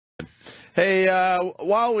Hey,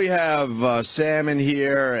 while we have Sam in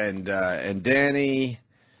here and Danny,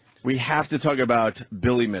 we have to talk about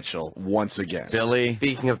Billy Mitchell once again. Billy.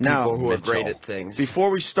 Speaking of people who are great at things.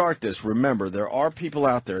 Before we start this, remember, there are people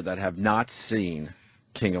out there that have not seen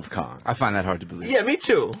King of Kong. I find that hard to believe. Yeah, me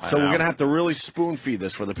too. So we're going to have to really spoon-feed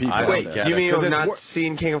this for the people out Wait, there. you mean you have not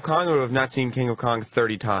seen King of Kong, or have not seen King of Kong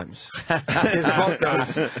 30 times? Both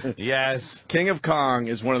those. Yes. King of Kong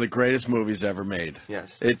is one of the greatest movies ever made.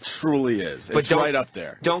 Yes. It truly is. But It's right up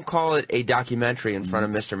there. Don't call it a documentary in front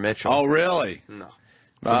of Mr. Mitchell. Oh, really? No.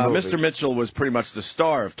 Mr. Mitchell was pretty much the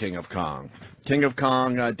star of King of Kong. King of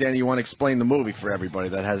Kong, Danny, you want to explain the movie for everybody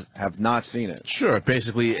that have not seen it? Sure.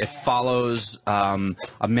 Basically, it follows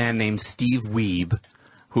a man named Steve Wiebe,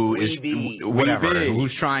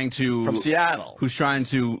 who's trying to from Seattle, who's trying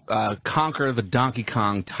to conquer the Donkey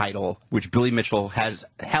Kong title, which Billy Mitchell has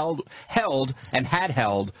held and had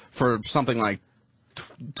held for something like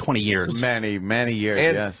 20 years. Many years,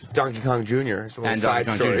 and yes. Donkey Kong Jr. It's a little side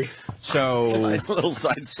story. So it's a little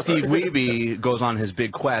side story. Steve Wiebe goes on his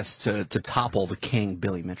big quest to topple the king,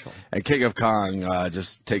 Billy Mitchell. And King of Kong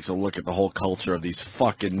just takes a look at the whole culture of these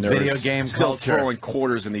fucking nerds. Video game still culture. throwing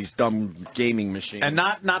quarters in these dumb gaming machines. And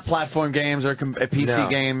not platform games or a PC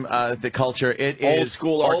game, the culture. It is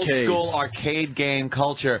old school arcade game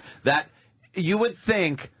culture that you would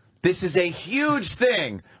think this is a huge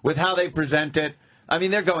thing with how they present it. I mean,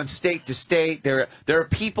 they're going state to state. There are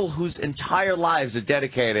people whose entire lives are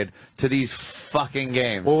dedicated to these fucking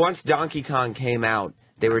games. Well, once Donkey Kong came out,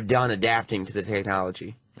 they were done adapting to the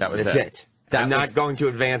technology. That's it. They're not going to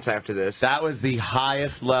advance after this. That was the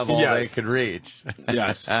highest level they could reach.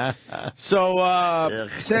 Yes. So,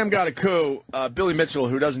 Sam got a coup. Billy Mitchell,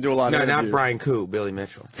 who doesn't do a lot of interviews. Not Brian Koo, Billy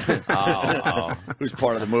Mitchell. Who's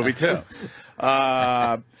part of the movie, too.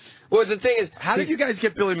 Well, the thing is, how did you guys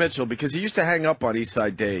get Billy Mitchell? Because he used to hang up on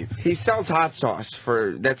Eastside Dave. He sells hot sauce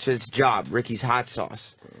that's his job, Ricky's Hot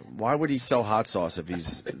Sauce. Why would he sell hot sauce if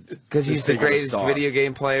he's... Because he's the greatest video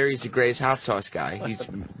game player. He's the greatest hot sauce guy. He's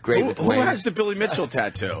great with who has the Billy Mitchell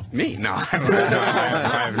tattoo? Me? No, I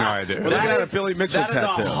have no idea. We're looking at a Billy Mitchell tattoo.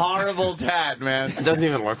 That is a horrible tat, man. It doesn't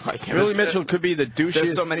even look like him. Billy Mitchell could be the douchiest...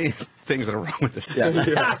 There's so many things that are wrong with this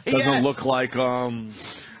tattoo. Doesn't look like...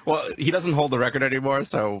 Well, he doesn't hold the record anymore,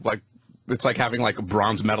 so, like... It's like having like a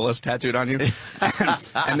bronze medalist tattooed on you,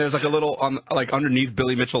 and there's like a little underneath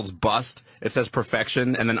Billy Mitchell's bust. It says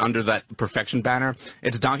perfection, and then under that perfection banner,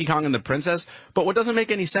 it's Donkey Kong and the princess. But what doesn't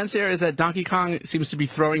make any sense here is that Donkey Kong seems to be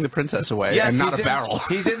throwing the princess away, and not a barrel.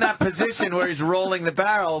 He's in that position where he's rolling the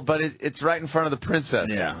barrel, but it's right in front of the princess.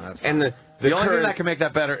 Yeah, the only thing that can make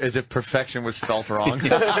that better is if perfection was spelled wrong.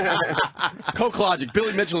 Coke Logic.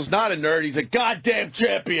 Billy Mitchell's not a nerd. He's a goddamn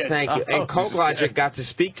champion. Thank you. And Coke Logic got to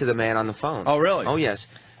speak to the man on the phone. Oh, really? Oh, yes.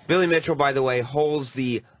 Billy Mitchell, by the way, holds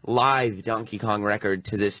the live Donkey Kong record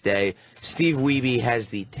to this day. Steve Wiebe has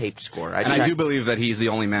the taped score. I do believe that he's the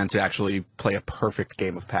only man to actually play a perfect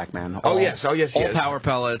game of Pac-Man. Oh, yes. He all power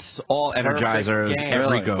pellets, all energizers,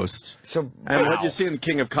 every ghost. And what you see in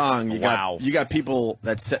King of Kong, you got people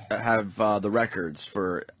that have the records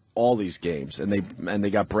for all these games, and they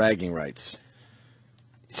got bragging rights.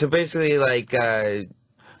 So basically, like a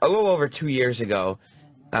little over 2 years ago,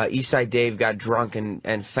 Eastside Dave got drunk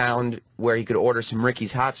and found where he could order some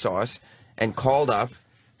Ricky's hot sauce and called up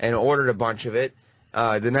and ordered a bunch of it.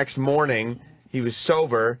 The next morning, he was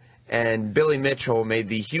sober, and Billy Mitchell made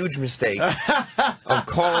the huge mistake of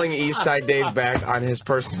calling Eastside Dave back on his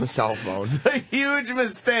personal cell phone. A huge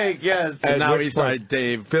mistake, yes. And now Eastside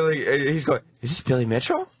Dave... He's going, is this Billy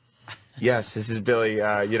Mitchell? Yes, this is Billy.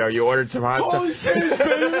 You ordered some hot sauce. Holy shit, it's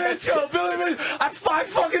Billy Mitchell! Billy Mitchell! I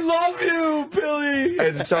fucking love you, Billy!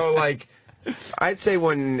 And so, like, I'd say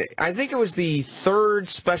I think it was the third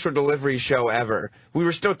special delivery show ever. We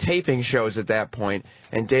were still taping shows at that point,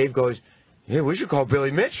 and Dave goes, "Yeah, we should call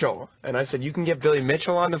Billy Mitchell." And I said, "You can get Billy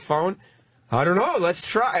Mitchell on the phone?" "I don't know, let's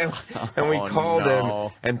try." And we called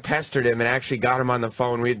him and pestered him and actually got him on the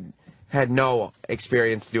phone. We had no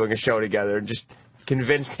experience doing a show together, just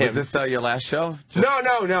convinced him. Was this your last show?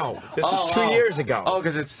 No. This was 2 years ago. Oh,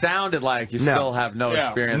 because it sounded like you still have no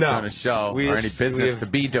experience doing a show or any business to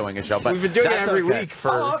be doing a show. But we've been doing it every week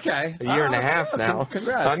for a year and a half now.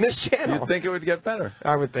 Congrats. On this channel. You'd think it would get better.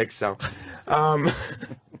 I would think so.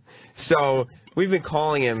 So we've been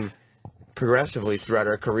calling him progressively throughout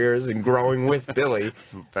our careers and growing with Billy.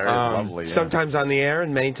 Very lovely. Yeah. Sometimes on the air,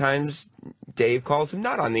 and many times Dave calls him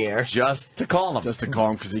not on the air. Just to call him. Just to call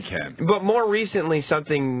him because he can. But more recently,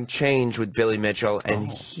 something changed with Billy Mitchell,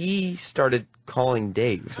 and he started calling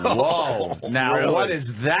Dave. Whoa. Now, really? What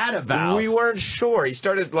is that about? We weren't sure. He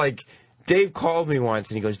started, like, Dave called me once,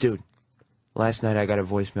 and he goes, "Dude, last night I got a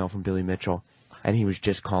voicemail from Billy Mitchell, and he was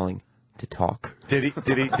just calling to talk. Did he play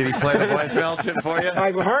the voicemail for you?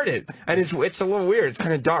 I've heard it, and it's a little weird. It's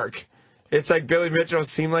kind of dark. It's like Billy Mitchell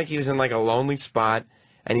seemed like he was in like a lonely spot,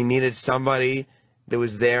 and he needed somebody that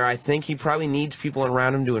was there. I think he probably needs people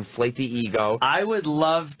around him to inflate the ego. I would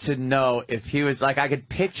love to know if he was like, I could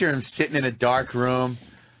picture him sitting in a dark room,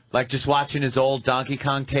 like just watching his old Donkey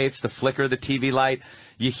Kong tapes, the flicker of the TV light.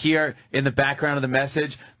 You hear in the background of the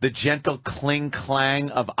message the gentle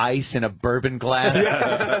cling-clang of ice in a bourbon glass.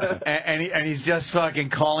 and he's just fucking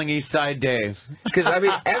calling East Side Dave. Because, I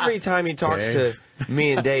mean, every time he talks to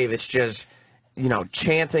me and Dave, it's just, you know,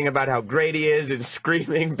 chanting about how great he is and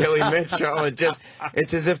screaming Billy Mitchell.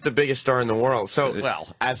 It's as if the biggest star in the world. So,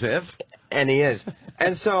 Well, as if. and he is.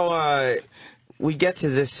 And so we get to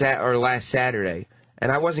this last Saturday,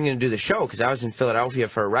 and I wasn't going to do the show because I was in Philadelphia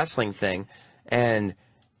for a wrestling thing, and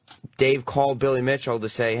Dave called Billy Mitchell to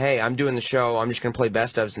say, hey, I'm doing the show. I'm just going to play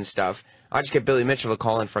best ofs and stuff. I'll just get Billy Mitchell to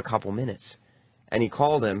call in for a couple minutes. And he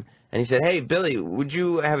called him, and he said, hey, Billy, would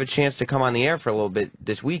you have a chance to come on the air for a little bit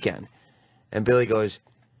this weekend? And Billy goes,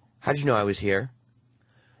 how did you know I was here?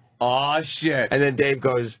 Oh shit. And then Dave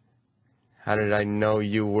goes, how did I know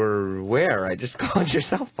you were where? I just called your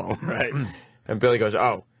cell phone. Right. And Billy goes,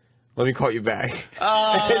 oh, let me call you back.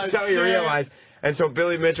 Oh, And so you realize. And so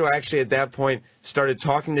Billy Mitchell actually at that point started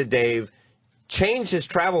talking to Dave, changed his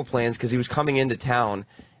travel plans because he was coming into town,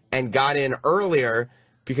 and got in earlier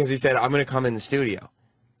because he said, I'm going to come in the studio.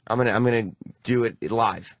 I'm gonna do it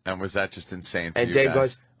live. And was that just insane for And you Dave guys?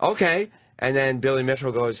 goes, okay. And then Billy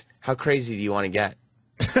Mitchell goes, how crazy do you want to get?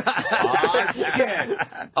 Oh shit!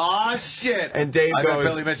 Oh shit! And Dave I bet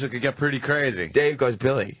goes- Billy Mitchell could get pretty crazy. Dave goes,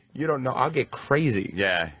 Billy, you don't know. I'll get crazy.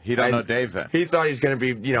 Yeah, he don't And know Dave then. He thought he was going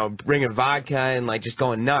to be, you know, bringing vodka and, like, just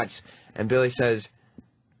going nuts. And Billy says,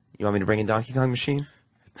 you want me to bring in Donkey Kong Machine?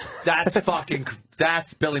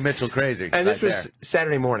 That's Billy Mitchell crazy. And this right was there.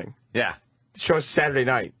 Saturday morning. Yeah. The show's Saturday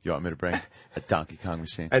night. You want me to bring a Donkey Kong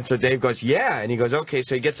machine? And so Dave goes, yeah. And he goes, okay.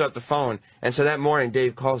 So he gets off the phone. And so that morning,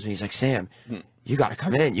 Dave calls me. He's like, Sam, you got to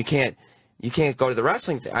come in. You can't go to the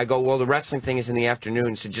wrestling thing. I go, well, the wrestling thing is in the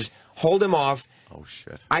afternoon. So just hold him off. Oh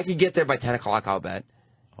shit! I could get there by 10 o'clock, I'll bet.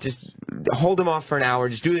 Just hold him off for an hour.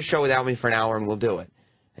 Just do the show without me for an hour, and we'll do it.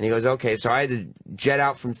 And he goes, okay. So I had to jet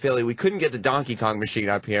out from Philly. We couldn't get the Donkey Kong machine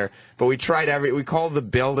up here, but we tried we called the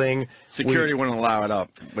building. Security wouldn't allow it up,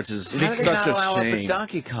 which is How did they not such allow a up a shame.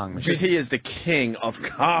 Donkey Kong machine? Because he is the king of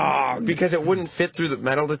Kong. Because it wouldn't fit through the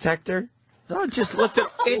metal detector. No, just let the.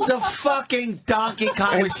 It's a fucking Donkey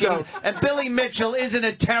Kong And machine, so- and Billy Mitchell isn't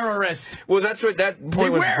a terrorist. Well, that's what that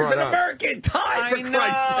point was Wears brought an up. American tie, for I Christ's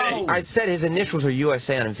know. sake. I said his initials are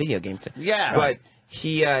USA on a video game. Yeah. But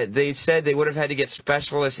they said they would have had to get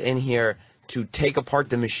specialists in here to take apart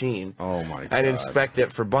the machine. Oh, my God. And inspect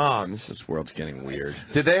it for bombs. This world's getting weird.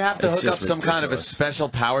 Did they have to It's hook up just some kind of a ridiculous. special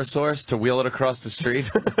power source to wheel it across the street?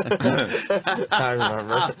 I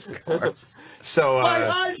remember. Of course. So,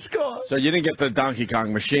 high score. So you didn't get the Donkey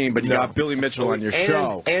Kong machine, but you No. got Billy Mitchell on your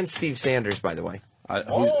show. And Steve Sanders, by the way.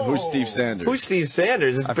 Who's Steve Sanders? Who's Steve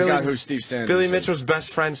Sanders? It's I forgot who Steve Sanders Billy is. Mitchell's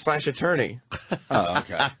best friend / attorney. Oh,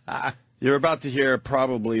 okay. You're about to hear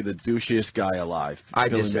probably the douchiest guy alive.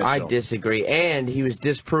 Billy Mitchell. I disagree. And he was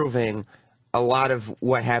disproving a lot of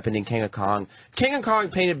what happened in King of Kong. King of Kong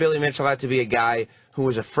painted Billy Mitchell out to be a guy who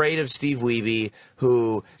was afraid of Steve Wiebe,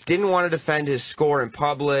 who didn't want to defend his score in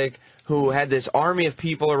public, who had this army of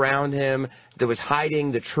people around him that was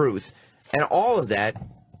hiding the truth. And all of that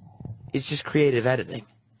is just creative editing.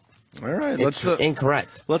 All right, It's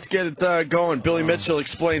incorrect. Let's get it going. Billy Mitchell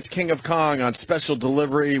explains King of Kong on special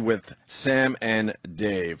delivery with Sam and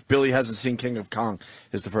Dave. Billy hasn't seen King of Kong.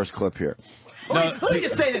 Here's the first clip here. Let me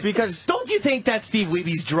just say this. Because don't you think that Steve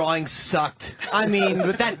Wiebe's drawing sucked? I mean,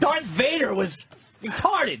 with that Darth Vader was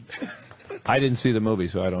retarded. I didn't see the movie,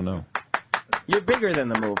 so I don't know. You're bigger than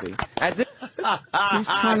the movie. He's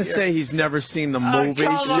trying to say he's never seen the movie.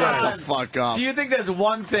 come Shut on. the fuck up. Do you think there's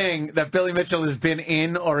one thing that Billy Mitchell has been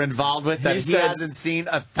in or involved with that He he said- hasn't seen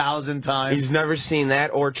 1,000 times? He's never seen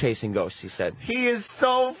that or Chasing Ghosts, he said. He is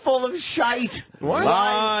so full of shite.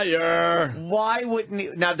 Liar. Why wouldn't he?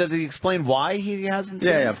 Now, does he explain why he hasn't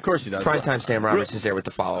seen Yeah, it? of course he does. Primetime Sam Roberts is there with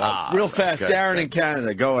the follow-up. Real fast, good, Darren in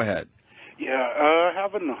Canada. Go ahead. Yeah,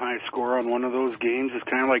 having the high score on one of those games is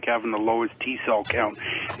kind of like having the lowest T-cell count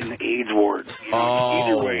in the AIDS ward. You know,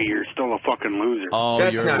 Either way, you're still a fucking loser. Oh,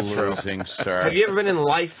 That's you're not true. losing, sir. Have you ever been in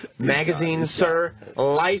Life magazine, sir?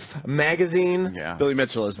 Life magazine? Yeah. Billy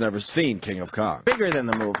Mitchell has never seen King of Kong. Bigger than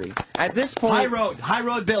the movie. At this point, High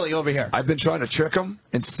Road Billy over here. I've been trying to trick him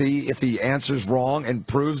and see if he answers wrong and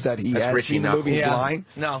proves that he That's has Richie seen the Knuckles. movie. He's Yeah. lying.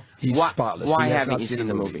 No. He's why, spotless. why He has haven't not you seen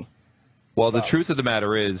the movie? Well, the truth of the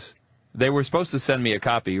matter is, they were supposed to send me a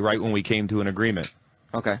copy right when we came to an agreement.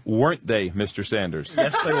 Okay. Weren't they, Mr. Sanders?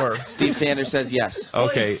 Yes, they were. Steve Sanders says yes.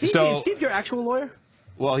 Okay, Is Steve your actual lawyer?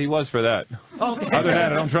 Well, he was for that. Okay. Other than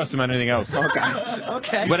that, I don't trust him on anything else.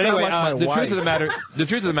 Okay. But anyway, the truth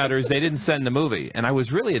of the matter is they didn't send the movie, and I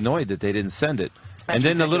was really annoyed that they didn't send it. And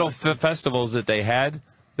then the little festivals that they had,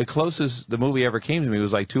 the closest the movie ever came to me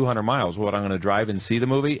was like 200 miles. What, I'm going to drive and see the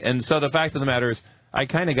movie? And so the fact of the matter is, I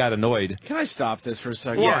kind of got annoyed. Can I stop this for a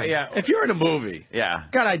second? Yeah. If you're in a movie, God,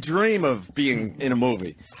 I dream of being in a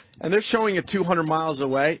movie, and they're showing it 200 miles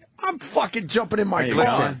away. I'm fucking jumping in my car.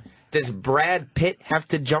 Listen, does Brad Pitt have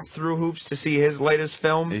to jump through hoops to see his latest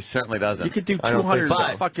film? He certainly doesn't. You could do 200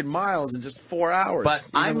 fucking miles in just 4 hours. But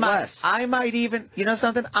I less. might even, you know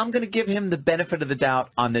something? I'm going to give him the benefit of the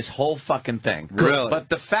doubt on this whole fucking thing. Really? But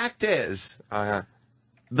the fact is,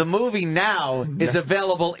 the movie now is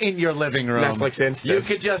available in your living room. Netflix Instant. You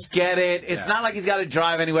could just get it. It's not like he's got to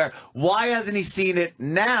drive anywhere. Why hasn't he seen it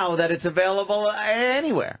now that it's available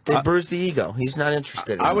anywhere? They bruised the ego. He's not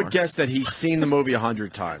interested anymore. I would guess that he's seen the movie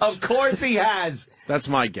 100 times. Of course he has. That's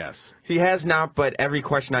my guess. He has not, but every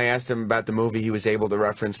question I asked him about the movie, he was able to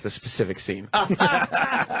reference the specific scene. I'm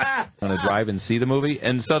going to drive and see the movie.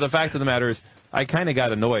 And so the fact of the matter is, I kind of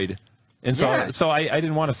got annoyed. And so I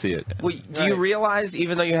didn't want to see it. Well, do you realize,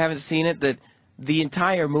 even though you haven't seen it, that the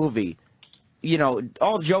entire movie, you know,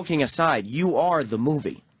 all joking aside, you are the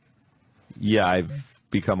movie? Yeah, I've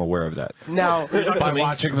become aware of that. Now, By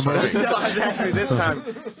watching the movie. No, I was actually this time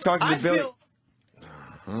talking to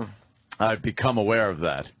Billy. I've become aware of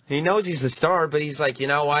that. He knows he's the star, but he's like, you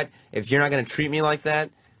know what? If you're not going to treat me like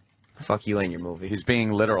that, fuck you and your movie. He's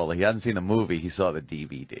being literal. He hasn't seen the movie. He saw the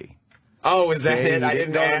DVD. Oh, is that it? I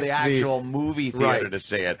didn't didn't go ask to the actual movie theater to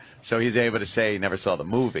see it, so he's able to say he never saw the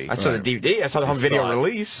movie. I saw the DVD. I saw the home video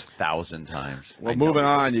release 1,000 times. Well, moving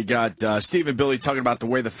on, you got Steve and Billy talking about the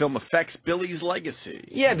way the film affects Billy's legacy.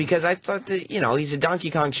 Yeah, because I thought that, you know, he's a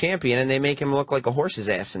Donkey Kong champion, and they make him look like a horse's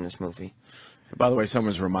ass in this movie. By the way,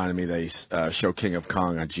 someone's reminded me they show King of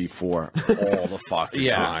Kong on G4 all the fucking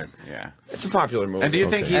time. Yeah. It's a popular movie. And do you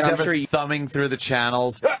think he's ever thumbing through the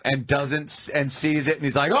channels and doesn't and sees it and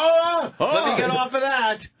he's like, oh, let me get off of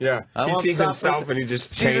that. Yeah. I He won't sees stop himself listening. and he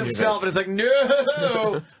just sees changes himself and it's like,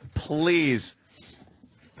 no, please.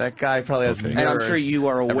 That guy probably has and I'm sure you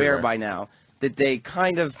are aware by now that they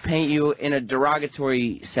kind of paint you in a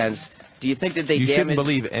derogatory sense. Do you think that they You shouldn't damage...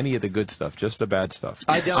 believe any of the good stuff, just the bad stuff.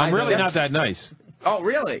 I'm really not that nice. Oh,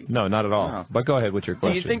 really? No, not at all. Oh. But go ahead with your Do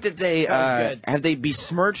question. you think that they have they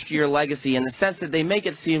besmirched your legacy in the sense that they make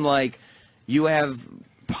it seem like you have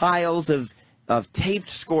piles of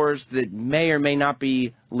taped scores that may or may not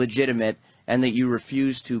be legitimate, and that you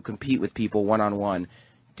refuse to compete with people one-on-one?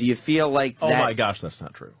 Do you feel like that? Oh my gosh, that's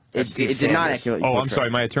not true. It did not accurately. Oh, I'm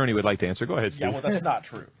sorry. My attorney would like to answer. Go ahead, Steve. Yeah, well, that's not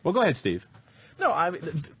true. Well, go ahead, Steve. No, I mean,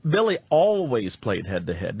 Billy always played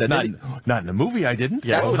head-to-head. Not in the movie, I didn't.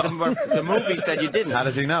 That's what the movie said you didn't. How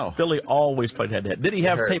does he know? Billy always played head-to-head. Did he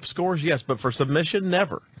have tape scores? Yes, but for submission,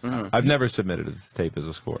 never. I've never submitted a tape as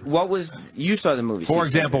a score. What was you saw the movie? For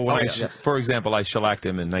Steve example, Sanders. I shellacked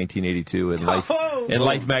him in 1982 in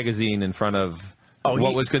Life magazine in front of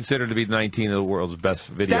what was considered to be 19 of the world's best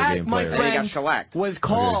video game my players. friend, got shellacked. was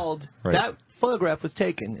called, Right. that photograph was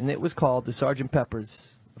taken, and it was called the Sgt.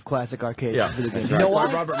 Pepper's of classic arcade video games. right. You know why?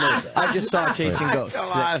 Robert Murray. I just saw Chasing Ghosts.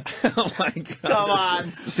 Come on. Oh, my God. Come on.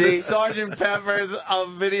 See? The Sgt. Pepper's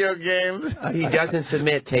of video games. He doesn't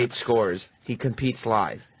submit taped scores. He competes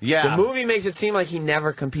live. Yeah. The movie makes it seem like he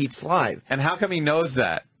never competes live. And how come he knows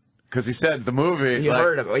that? Because he said the movie.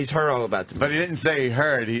 He's heard all about the movie. But he didn't say he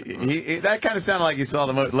heard. He that kind of sounded like he saw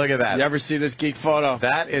the movie. Look at that. You ever see this geek photo?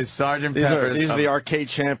 That is Sgt. Pepper's. These are the arcade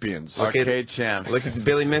champions. arcade champs. Look at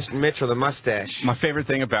Billy Mitchell, the mustache. My favorite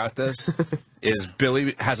thing about this is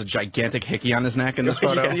Billy has a gigantic hickey on his neck in this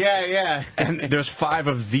photo. Yeah. And there's 5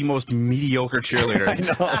 of the most mediocre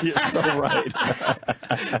cheerleaders. Oh, you're so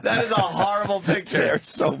right. That is a horrible picture. They're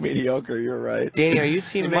so mediocre. You're right. Danny, are you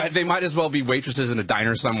team They might as well be waitresses in a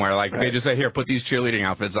diner somewhere. Like, they just say, here, put these cheerleading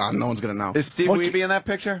outfits on. No one's going to know. Is Steve Weeby in that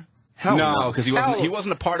picture? Hell no, because he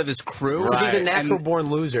wasn't a part of his crew. Because he's a natural-born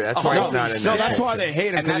loser. That's why he's not in No, there. that's why they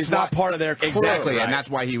hate him, because he's not part of their crew. Exactly, Right. and that's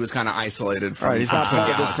why he was kind of isolated from. Right, he's not part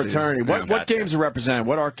of this Nazis. fraternity. Yeah. What games are represented?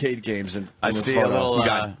 What arcade games? I in this see a photo?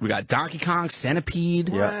 little. We got Donkey Kong, Centipede,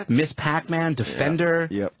 What? Miss Pac-Man, Defender,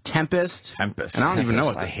 Yep. Tempest. and And I don't even know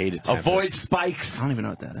what I that. hated Tempest. Avoid spikes. I don't even know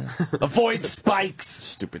what that is. Avoid spikes.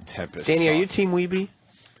 Stupid Tempest. Danny, are you sucked. Team Weeby?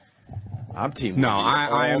 I'm team. No, Weeby I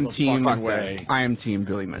all am the team. fucking way. I am team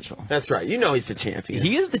Billy Mitchell. That's right. You know he's the champion.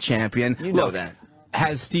 He is the champion. You know Look, that.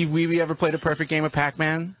 Has Steve Wiebe ever played a perfect game of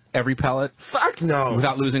Pac-Man? Every pellet? Fuck no.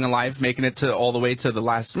 Without losing a life, making it to all the way to the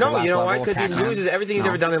last No, the last you know level why? of Because he Pac-Man? loses everything he's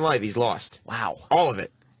ever done in life. He's lost. Wow. All of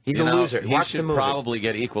it. He's a loser. He Watch should the movie. probably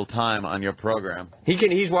get equal time on your program.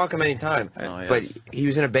 He's welcome anytime. Oh, yes. But he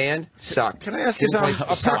was in a band, sucked. Can I ask you Didn't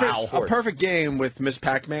something? play- A perfect game with Miss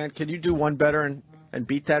Pac-Man. Can you do one better and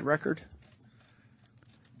beat that record?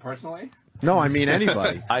 Personally? No, I mean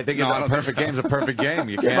anybody. I think No, I a don't perfect think so. game's a perfect game.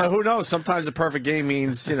 You Yeah, can't. but who knows? Sometimes a perfect game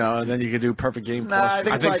means, and then you can do perfect game Nah, plus. I think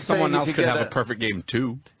I it's think like someone saying you else could could get have a perfect game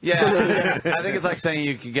too. Yeah, I think it's like saying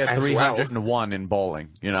you could get As well. 301 in bowling.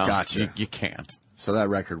 You know, Gotcha. You can't. So that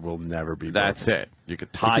record will never be broken. That's it. You could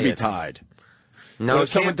It tie could it. be tied. No, What it if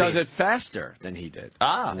someone can't be. does it faster than he did?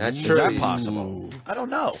 Ah, That's Is true. that possible? I don't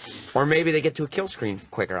know. Or maybe they get to a kill screen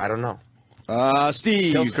quicker. I don't know.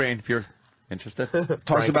 Steve Kill screen if you're interested.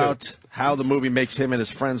 talks about how the movie makes him and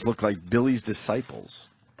his friends look like Billy's disciples.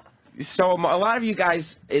 So a lot of you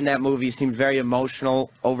guys in that movie seemed very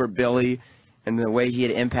emotional over Billy and the way he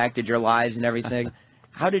had impacted your lives and everything.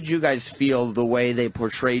 How did you guys feel the way they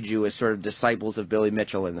portrayed you as sort of disciples of Billy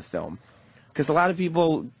Mitchell in the film? Because a lot of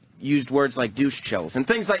people used words like douche chills and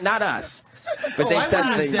things like, not us, but they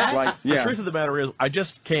said things like, The truth of the matter is, I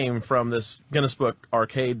just came from this Guinness Book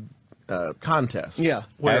arcade contest. Yeah.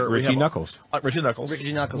 Where At we Richie have- Knuckles. Richie Knuckles.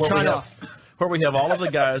 Richie Knuckles. Where we Trying have- off. Where we have all of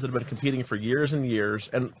the guys that have been competing for years and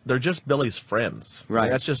years, and they're just Billy's friends. Right.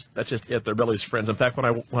 That's just it. They're Billy's friends. In fact, when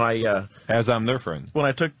I As I'm their friend. when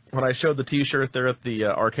I showed the T-shirt there at the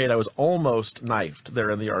arcade, I was almost knifed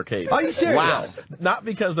there in the arcade. Are you serious? Wow. Not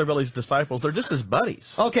because they're Billy's disciples; they're just his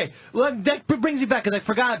buddies. Okay, well, that brings me back because I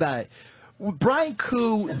forgot about it. Brian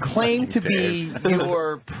Koo claimed to be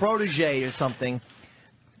your protege or something.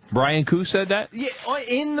 Brian Koo said that? Yeah,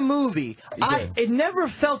 in the movie. It never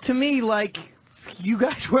felt to me like you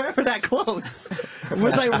guys were ever that close.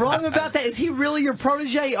 Was I wrong about that? Is he really your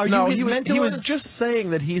protege? Are No, you his he was. mentor? He was just saying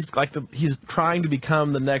that he's he's trying to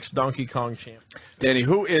become the next Donkey Kong champ. Danny,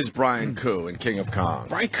 who is Brian Koo in King of Kong?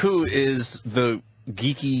 Brian Koo is the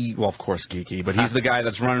geeky, well, of course geeky, but he's the guy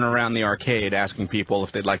that's running around the arcade asking people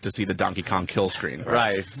if they'd like to see the Donkey Kong kill screen.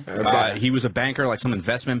 Right. He was a banker, like some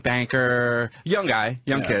investment banker, young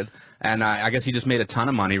kid. And I guess he just made a ton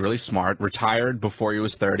of money, really smart, retired before he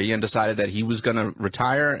was 30, and decided that he was going to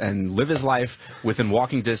retire and live his life within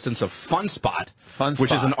walking distance of Fun Spot,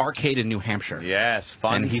 which is an arcade in New Hampshire. Yes,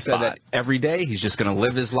 Fun And he Spot. said that every day he's just going to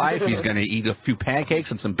live his life. He's going to eat a few pancakes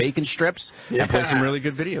and some bacon strips and play some really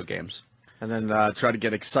good video games. And then try to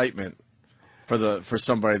get excitement for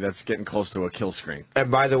somebody that's getting close to a kill screen. And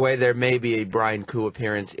by the way, there may be a Brian Koo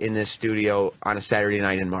appearance in this studio on a Saturday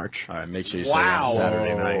night in March. All right, make sure you say it on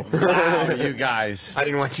Saturday night. Wow, you guys. I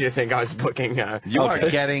didn't want you to think I was booking. You are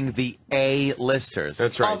getting the A-listers.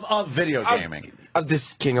 That's right. Of video gaming. Of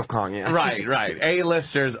this King of Kong, yeah. Right.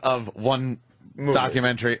 A-listers of one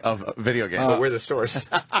documentary of video games. But we're the source.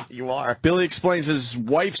 You are. Billy explains his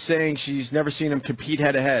wife saying she's never seen him compete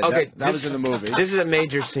head to head. Okay, that was in the movie. This is a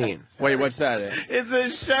major scene. Wait, what's that? It's a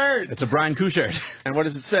shirt. It's a Brian Koo shirt. And what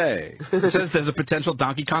does it say? It says there's a potential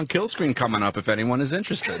Donkey Kong kill screen coming up if anyone is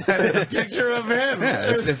interested. It's a picture of him.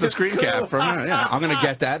 Yeah, it's a screen cap from. Yeah, I'm going to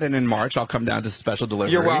get that, and in March I'll come down to special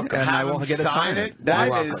delivery. You're welcome. and I will Have get him it sign signed. it. You're That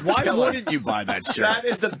welcome. is Why killer. wouldn't you buy that shirt? That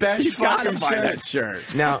is the best You gotta fucking buy shirt. that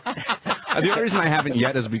shirt. Now, The only reason I haven't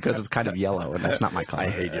yet is because it's kind of yellow, and that's not my color. I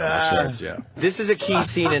hate yellow shirts. Yeah. this is a key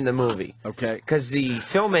scene in the movie. Okay. Because the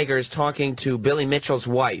filmmaker is talking to Billy Mitchell's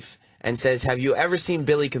wife and says, "Have you ever seen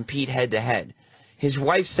Billy compete head to head?" His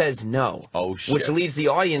wife says no. Oh, shit. Which leads the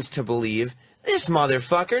audience to believe this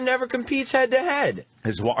motherfucker never competes head to head.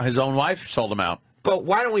 His own wife sold him out. But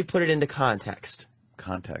why don't we put it into context?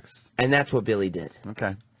 Context. And that's what Billy did.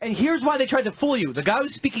 Okay. And here's why they tried to fool you. The guy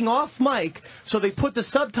was speaking off mic, so they put the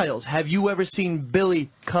subtitles. Have you ever seen Billy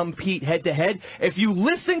compete head to head? If you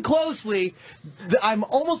listen closely, I'm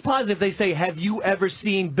almost positive they say, have you ever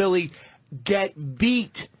seen Billy get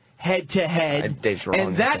beat head to head? Dave's wrong,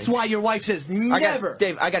 and I that's think. why your wife says never.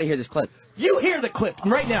 Dave, I got to hear this clip. You hear the clip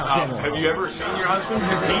right now, Samuel. Have you ever seen your husband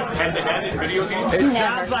compete head-to-head in video games? It Never.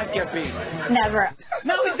 sounds like get beat. Never.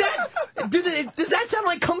 Now, does that sound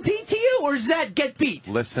like compete to you, or is that get beat?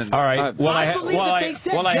 Listen. All right. I believe that they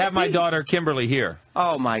said I get have my beat. daughter Kimberly here.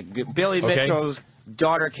 Oh, my. Billy Okay. Mitchell's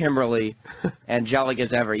daughter, Kimberly, angelic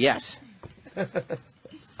as ever. Yes.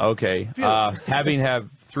 Okay. Having have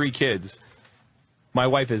 3 kids, my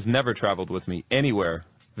wife has never traveled with me anywhere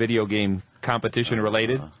video game competition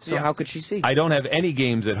related. So how could she see? I don't have any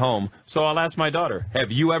games at home, so I'll ask my daughter,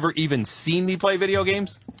 have you ever even seen me play video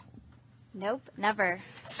games? Nope, never.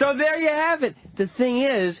 So there you have it. The thing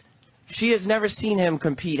is, she has never seen him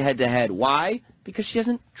compete head to head. Why? Because she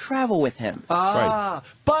doesn't travel with him. But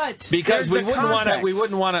Because there's we the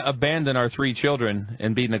wouldn't want to abandon our 3 children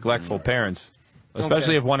and be neglectful parents,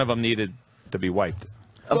 especially if one of them needed to be wiped.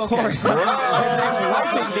 Of course. Wiping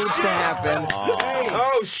needs to happen.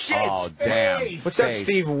 Oh, shit. Oh, damn. What's up,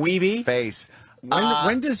 Steve Weeby? Face.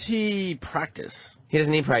 When does he practice? He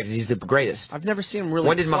doesn't need practice. He's the greatest. I've never seen him really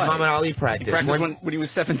When did play. Muhammad Ali practice? He practiced when he was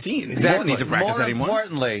 17. He Exactly. doesn't need to practice More anymore.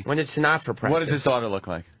 importantly, When did Sinatra practice? what does his daughter look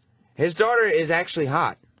like? His daughter is actually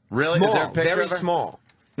hot. Really? Small, Is there a picture very of her? small.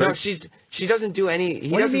 No, she doesn't do any.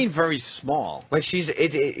 What do you mean very small? Like she's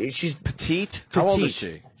Petite? How old is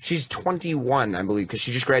she? She's 21, I believe, because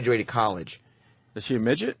she just graduated college. Is she a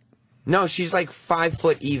midget? No, she's like 5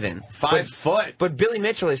 foot even. 5 foot? But Billy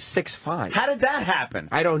Mitchell is 6'5". How did that happen?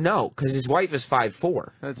 I don't know, because his wife is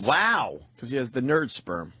 5'4". Wow. Because he has the nerd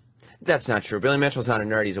sperm. That's not true. Billy Mitchell's not a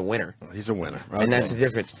nerd. He's a winner. He's a winner. And that's the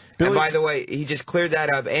difference. And by the way, he just cleared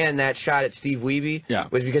that up, and that shot at Steve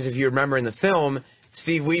Weeby was because if you remember in the film,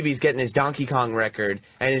 Steve Weeby's getting his Donkey Kong record,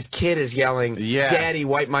 and his kid is yelling, "Daddy,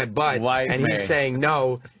 wipe my butt," and he's saying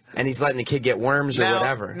no, and he's letting the kid get worms or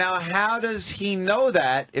whatever. Now, how does he know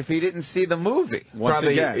that if he didn't see the movie? He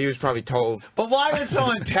was probably told. But why would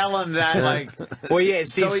someone tell him that? Like, well, yeah,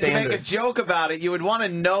 Steve so he can make a Sanders. joke about it. You would want to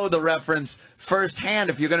know the reference firsthand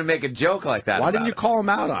if you're going to make a joke like that. Why didn't you call him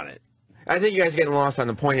out on it? I think you guys are getting lost on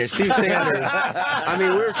the point here. Steve Sanders. I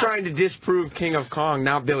mean, we were trying to disprove King of Kong,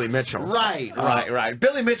 not Billy Mitchell. Right.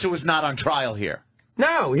 Billy Mitchell was not on trial here.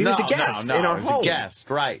 No, he was a guest in our he was home. a guest,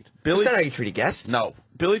 right. That's not how you treat a guest. No.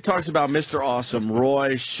 Billy talks about Mr. Awesome,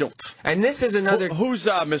 Roy Schilt. And this is another... Who's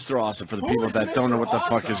Mr. Awesome, for the people that don't know what the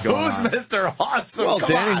fuck is going on? Who's Mr. Awesome? Well, Come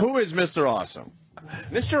Danny, on. who is Mr. Awesome?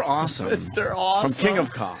 Mr. Awesome. Mr. Awesome. From King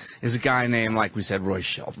of Kong. Is a guy named, like we said, Roy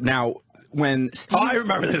Schilt. Now, when Steve... I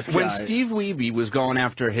remember this When guy. Steve Weeby was going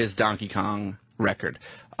after his Donkey Kong record,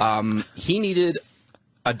 he needed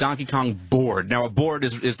a Donkey Kong board. Now, a board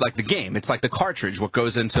is like the game. It's like the cartridge, what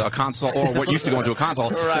goes into a console, or what used to go into a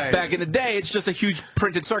console. Right. Back in the day, it's just a huge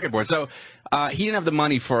printed circuit board. So he didn't have the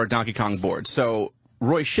money for a Donkey Kong board. So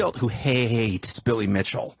Roy Schilt, who hates Billy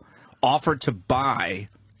Mitchell, offered to buy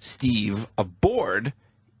Steve a board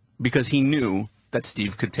because he knew that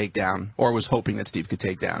Steve could take down, or was hoping that Steve could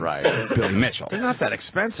take down Billy Mitchell. They're not that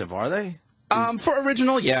expensive, are they? For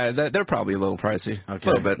original, yeah, they're probably a little pricey. A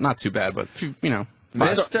little bit. Not too bad, but, you know.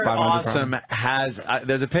 Mr. 500 Awesome probably. has,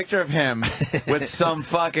 there's a picture of him with some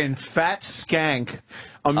fucking fat skank.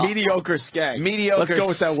 A mediocre skank. Mediocre Let's go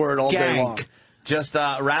with that word all day long. skank Just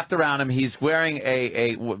wrapped around him. He's wearing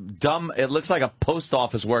a dumb, it looks like a post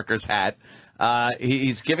office worker's hat.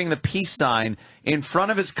 He's giving the peace sign in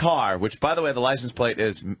front of his car, which, by the way, the license plate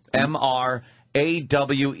is MRAWESM,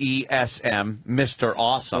 Mr.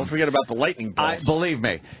 Awesome. Don't forget about the lightning bolts. Believe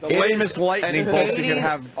me. The it lamest is lightning an bolts you 80s can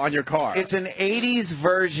have on your car. It's an 80s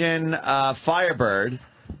version Firebird,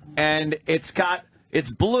 and it's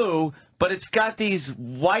blue, but it's got these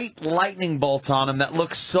white lightning bolts on them that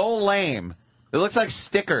look so lame. It looks like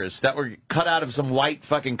stickers that were cut out of some white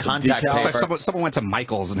fucking contact paper. It's like someone went to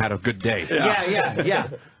Michael's and had a good day. Yeah.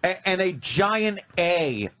 And a giant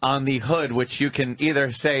A on the hood, which you can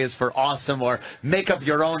either say is for awesome or make up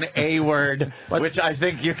your own A word, which I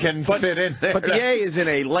think you can fit in there. But the A is in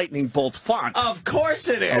a lightning bolt font. Of course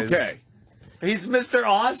it is. Okay. He's Mr.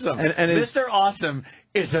 Awesome. And Mr. Awesome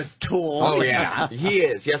is a tool. Oh, yeah. He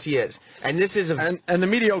is. Yes, he is. And this is and the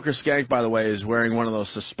mediocre skank, by the way, is wearing one of those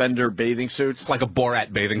suspender bathing suits. Like a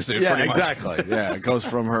Borat bathing suit, Yeah, pretty much. exactly. Yeah, it goes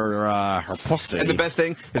from her pussy. And the best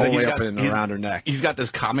thing is all that the he's way up got, and around her neck. He's got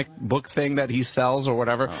this comic book thing that he sells or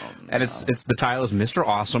whatever, and it's the title is Mr.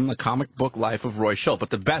 Awesome: The Comic Book Life of Roy Schilt. But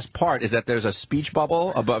the best part is that there's a speech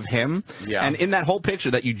bubble above him, and in that whole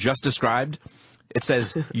picture that you just described, it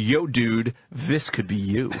says, "Yo, dude, this could be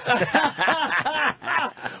you."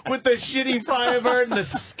 With the shitty Firebird and the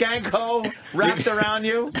skank hoe wrapped around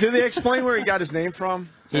you. Do they explain where he got his name from?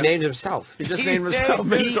 He named himself. He just named himself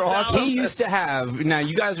Mr. Awesome. He used to have. Now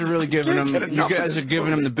you guys are really giving him. You guys are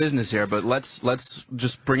giving him the business here, but let's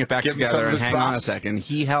just bring it back Give him some together of and his hang on a props. second.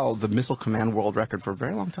 He held the Missile Command world record for a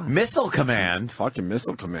very long time. Missile Command? Fucking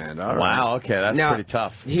Missile Command. All right. Wow, okay, that's Now, pretty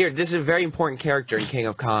tough. Here, this is a very important character in King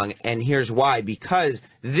of Kong, and here's why. Because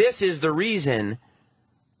this is the reason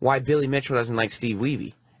why Billy Mitchell doesn't like Steve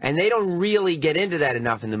Weeby. And they don't really get into that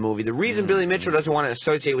enough in the movie. The reason Billy Mitchell doesn't want to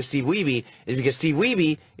associate with Steve Weeby is because Steve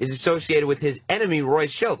Weeby is associated with his enemy, Roy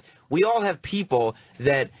Schilt. We all have people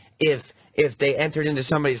that if they entered into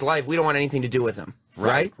somebody's life, we don't want anything to do with them.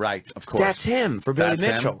 Right? Right, of course. That's him for Billy That's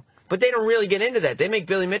him. Mitchell. But they don't really get into that. They make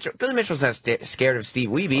Billy Mitchell's not scared of Steve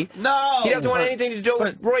Weeby. No! He doesn't want anything to do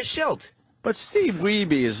with Roy Schilt. But Steve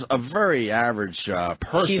Wiebe is a very average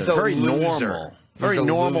person. He's a very loser. normal. He's Very a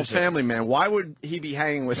normal loser. family man. Why would he be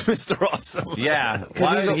hanging with Mr. Awesome? Yeah.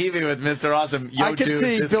 Why would he be with Mr. Awesome? Yo, I could dude,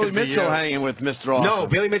 see this Billy could be Mitchell you. hanging with Mr. Awesome. No,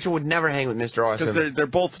 Billy Mitchell would never hang with Mr. Awesome. Because they're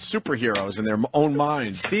both superheroes in their own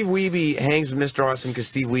minds. Steve Wiebe hangs with Mr. Awesome because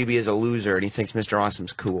Steve Wiebe is a loser and he thinks Mr.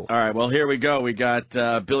 Awesome's cool. All right, well, here we go. We got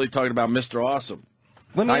Billy talking about Mr. Awesome.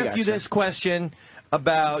 Let me I ask you gotcha. this question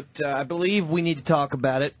about, I believe we need to talk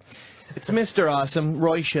about it. It's Mr. Awesome,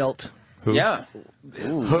 Roy Schilt. Who? Yeah.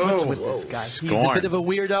 What's with this guy? He's a Scorn. bit of a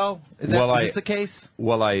weirdo. Is that the case?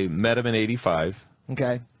 Well, I met him in '85,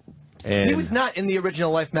 Okay. and He was not in the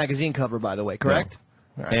original Life magazine cover, by the way, correct?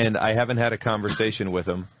 All right. and I haven't had a conversation with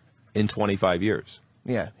him in 25 years.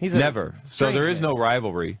 Yeah. He's a Never. So strange there is man. no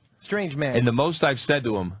rivalry. Strange man. And the most I've said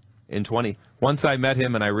to him in 20, once I met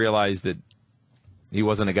him and I realized that he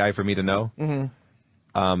wasn't a guy for me to know.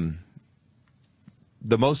 Mm-hmm.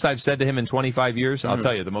 The most I've said to him in 25 years, I'll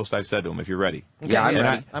tell you the most I've said to him if you're ready. Okay, Yeah, I'm yeah,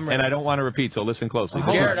 ready. I'm ready. And I don't want to repeat, so listen closely.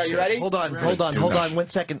 Jared, are you ready? Hold on, hold on, 1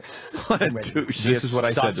 second. I'm ready. This is what I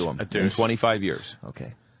said to him a in douche. 25 years.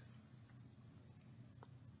 Okay.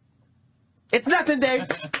 It's nothing, Dave.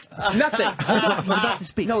 Nothing. I'm about to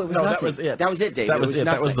speak. No, it was No, nothing. that was it. That was it, Dave. That was it. That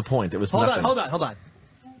nothing. was the point. It was Hold nothing. on.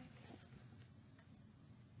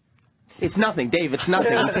 It's nothing, Dave. It's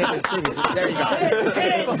nothing. You can't just sing it. There you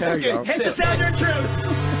go. There you go. Hit the sound of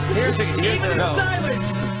truth. Here's a no.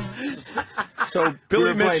 Silence. So We Billy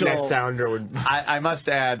were playing that Mitchell. sounder. Would... I must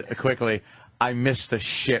add quickly, I miss the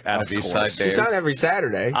shit out of Of East course. Side He's Dave. on every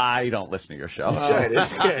Saturday. I don't listen to your show. should.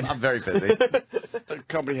 It's good. I'm very busy. The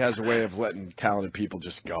company has a way of letting talented people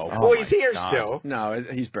just go. Well, he's here still. No,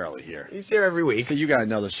 he's barely here. He's here every week. So you got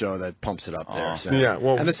another show that pumps it up there. Sam. Yeah,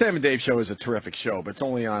 well- and the Sam and Dave show is a terrific show, but it's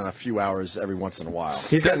only on a few hours every once in a while.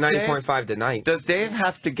 He's got Does Dave- 90.5 tonight. Does Dave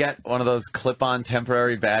have to get one of those clip-on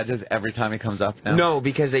temporary badges every time he comes up now? No,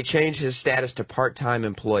 because they changed his status to part-time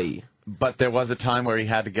employee. But there was a time where he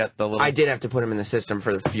had to get the little... I did have to put him in the system for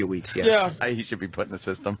a few weeks. Yeah. He should be put in the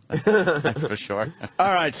system. That's for sure.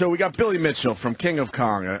 All right, so we got Billy Mitchell from King of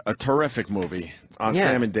Kong, a terrific movie on Yeah.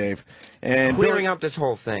 Sam and Dave. And Clearing up this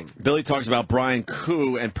whole thing. Billy talks about Brian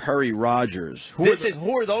Koo and Perry Rogers.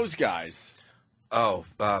 Who are those guys? Oh,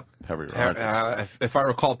 Perry Rogers. if I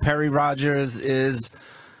recall, Perry Rogers is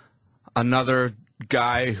another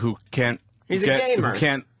guy who can't. He's a gamer. Who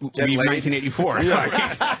can't leave laid. 1984.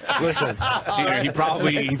 Listen, He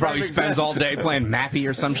probably spends all day playing Mappy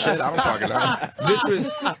or some shit. I don't fucking know.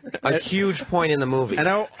 this was a huge point in the movie. And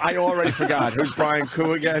I already forgot. Who's Brian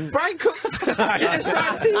Koo again? Brian Cook in his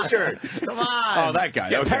last T-shirt. Come on. Oh, that guy.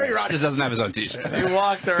 Yeah, okay. Perry Rogers doesn't have his own T-shirt. He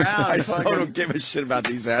walked around. I so fucking- don't give a shit about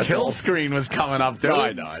these Kill assholes. screen was coming up, dude. No,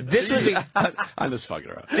 I know. This was a, I'm just fucking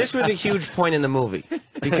around. this was a huge point in the movie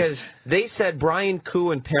because they said Brian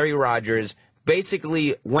Koo and Perry Rogers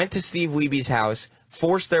basically went to Steve Wiebe's house,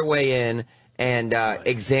 forced their way in, and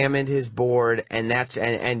examined his board, and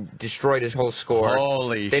and destroyed his whole score.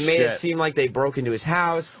 Holy They made it shit. seem like they broke into his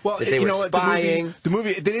house, Well, that they you were know what, spying. the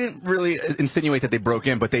movie, they didn't really insinuate that they broke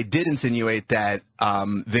in, but they did insinuate that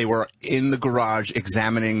they were in the garage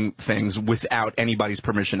examining things without anybody's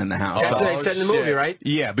permission in the house. That's So- what they said in the movie, right?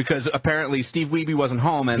 Yeah, because apparently Steve Wiebe wasn't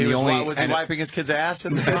home, and He the was, only was he and- wiping his kid's ass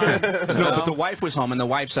in the time? No, but the wife was home, and the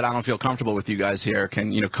wife said, "I don't feel comfortable with you guys here.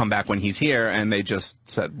 Can come back when he's here?" And they just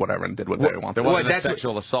said whatever and did what they wanted. There wasn't a that's what-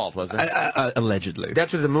 sexual assault, was there? Allegedly.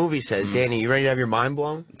 That's what the movie says. Danny, you ready to have your mind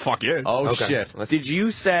blown? Fuck yeah. Oh, Okay. shit. Did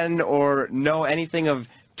you send or know anything of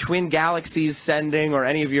Twin Galaxies sending or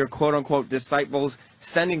any of your quote-unquote disciples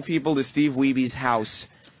sending people to Steve Wiebe's house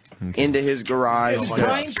into his garage?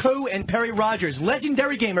 Brian Koo and Perry Rogers,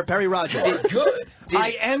 legendary gamer Perry Rogers. Good.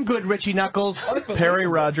 I am good, Richie Knuckles. Perry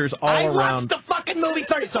Rogers, all I around, watched the fucking movie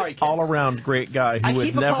 30. Sorry, kids. all around great guy who I would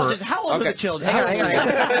keep never. apologizing. How old are the children? Hang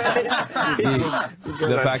on.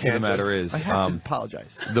 The fact of the matter is, I have to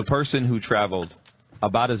apologize. the person who traveled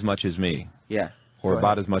about as much as me, Yeah. or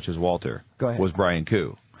about as much as Walter, Go ahead. was Brian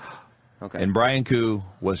Koo. Okay. And Brian Koo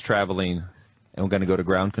was traveling and going to go to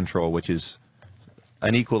Ground Control, which is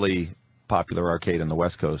an equally popular arcade on the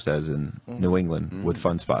West Coast as in New England with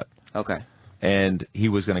Fun Spot. Okay. And he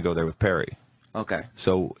was going to go there with Perry. Okay.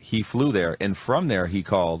 So he flew there, and from there he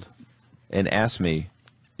called and asked me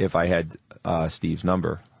if I had Steve's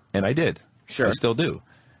number, and I did. Sure. I still do.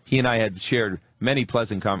 He and I had shared many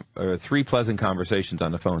three pleasant conversations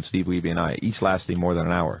on the phone, Steve Wiebe and I, each lasting more than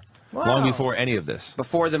an hour, long before any of this,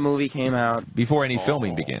 Before the movie came out. before any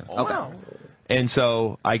filming began. Okay. And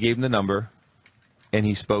so I gave him the number, and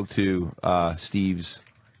he spoke to Steve's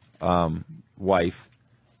wife,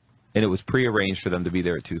 and it was prearranged for them to be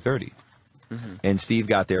there at 2:30. And Steve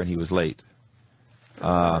got there, and he was late.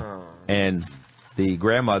 And and the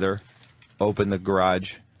grandmother opened the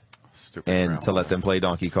garage to let them play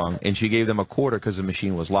Donkey Kong, and she gave them a quarter because the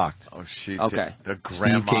machine was locked. Oh, she Okay. did. The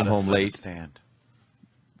Steve came home late. Stand.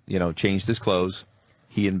 You know, changed his clothes.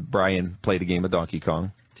 He and Brian played a game of Donkey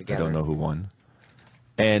Kong. Together. I don't know who won.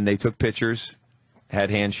 And they took pictures, had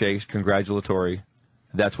handshakes, congratulatory.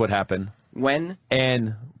 That's what happened. When?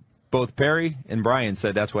 And both Perry and Brian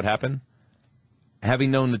said that's what happened.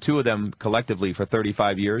 Having known the two of them collectively for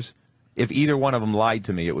 35 years, if either one of them lied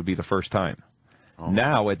to me, it would be the first time.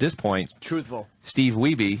 Now, at this point, Truthful. Steve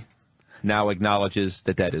Wiebe now acknowledges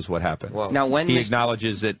that that is what happened. Whoa. Now, when He Mr.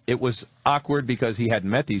 acknowledges that it was awkward because he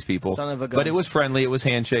hadn't met these people, Son of a gun. but it was friendly, it was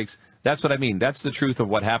handshakes. That's what I mean. That's the truth of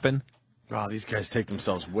what happened. Wow, these guys take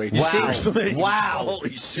themselves way too Wow. seriously. Wow.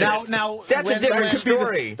 Holy shit. Now That's a different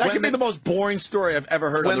story. That could be the most boring story I've ever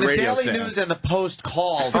heard on When the the radio. Daily Sam. News and the Post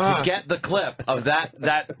called to get the clip of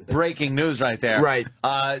that breaking news right there. Right.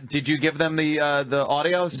 Did you give them the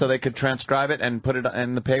audio so they could transcribe it and put it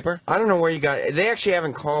in the paper? I don't know where you got it. They actually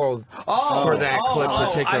haven't called for that clip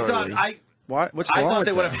particularly. What's I wrong thought with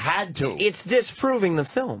they would that? have had to. It's disproving the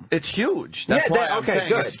film. It's huge. That's Yeah, why that- I'm okay, saying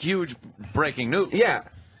good. it's huge breaking news. Yeah.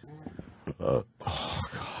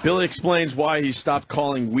 Billy explains why he stopped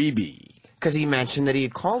calling Wiebe. Because he mentioned that he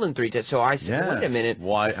had called him 3 times. So I said, wait a minute.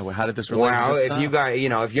 Why? How did this relate? Well, to if you guys,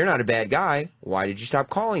 if you're not a bad guy, why did you stop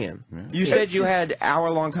calling him? You said you had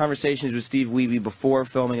hour-long conversations with Steve Wiebe before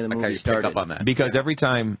filming and the movie you started. picked up on that. Because every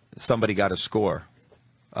time somebody got a score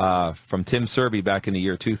from Tim Serby back in the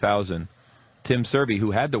year 2000, Tim Serby,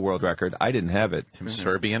 who had the world record, I didn't have it. Tim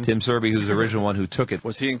Serbian? Tim Serby, who's the original one who took it.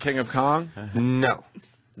 Was he in King of Kong? No.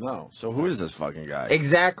 No. So who is this fucking guy?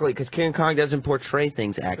 Exactly, because King Kong doesn't portray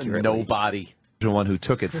things accurately. Nobody. The one who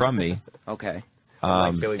took it from me, Okay.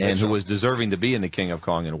 Billy and Mitchell. who was deserving to be in the King of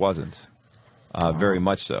Kong and wasn't. Very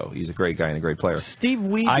much so. He's a great guy and a great player. Steve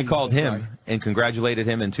Wiebe. I called him and congratulated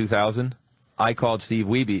him in 2000. I called Steve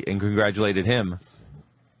Wiebe and congratulated him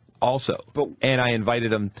also. And I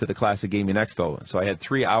invited him to the Classic Gaming Expo. So I had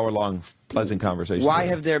 3-hour-long pleasant conversations. Why with him.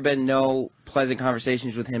 have there been no pleasant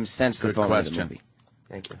conversations with him since the Good filming of the question. movie?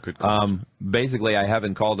 Thank you. Good question. Basically, I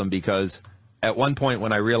haven't called him because at one point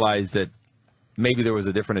when I realized that maybe there was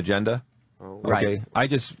a different agenda, Right. I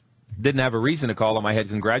just didn't have a reason to call him. I had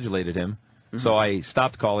congratulated him. So I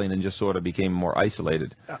stopped calling and just sort of became more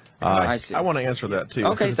isolated. I see. I want to answer that too.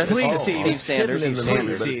 Okay, that's Please, oh, Steve. Steve Sanders. Hidden in Steve the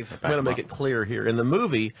movie, Sanders. but Steve. I'm going to make it clear here. In the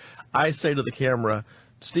movie, I say to the camera,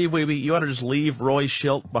 Steve Wiebe, you ought to just leave Roy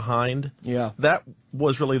Schilt behind. Yeah. That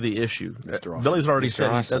was really the issue. Austin. Billy's already Mr. said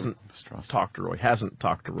Austin. he doesn't talk to Roy, hasn't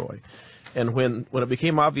talked to Roy. And when it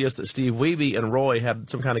became obvious that Steve Wiebe and Roy had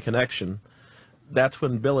some kind of connection, that's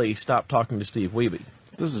when Billy stopped talking to Steve Wiebe.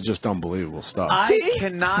 This is just unbelievable stuff. I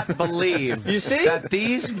cannot believe You see? that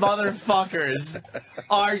these motherfuckers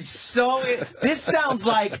are so. This sounds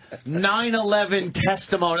like 9/11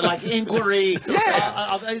 testimony, like inquiry.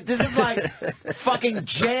 Yeah. This is like fucking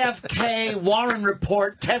JFK Warren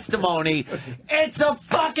Report testimony. It's a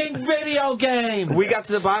fucking video game. We got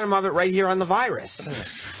to the bottom of it right here on the virus.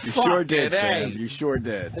 You sure did, Fucking A. Sam. You sure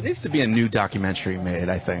did. There needs to be a new documentary made,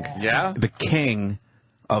 I think. Yeah? The King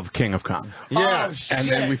of King of Kong. Yeah. Oh, shit. And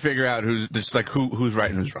then we figure out who's just like who's right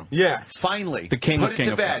and who's wrong. Yeah. Finally, The king put of it King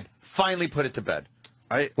to of bed. Kong. Finally, put it to bed.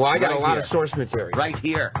 Well, I got Right a lot here. of source material. Right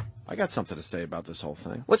here. I got something to say about this whole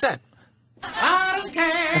thing. What's that? I don't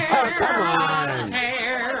care. Oh, come I on. don't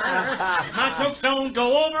care. My jokes don't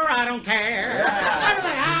go over. I don't care.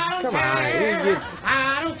 I don't Come on. care. You-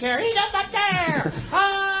 I don't care. He does not care.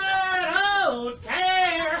 I don't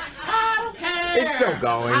care. I don't care. It's still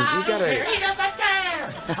going. I You don't gotta- care. He does not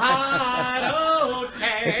care. I don't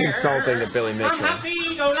care. It's insulting to Billy Mitchell. I'm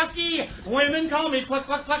happy go lucky. Women call me pluck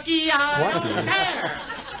pluck plucky. I What? don't care.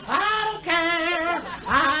 I don't care.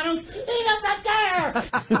 I don't. He does not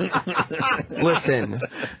care. Listen,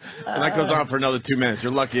 And that goes on for another 2 minutes.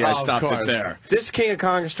 You're lucky I Of stopped course. it there. this King of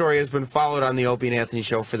Kong story has been followed on the Opie and Anthony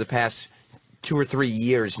show for the past 2 or 3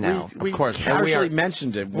 years now. We Of course. And we casually are-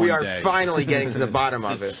 mentioned it one We are day. finally getting to the bottom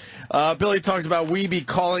of it. Billy talks about Wiebe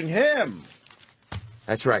calling him.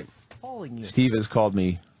 That's right. Calling you. Steve has called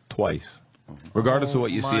me twice, regardless of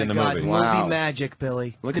what you see in the My God, movie. movie Wow. magic,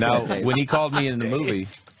 Billy. Look at Now, that. Dave. when he called me in the movie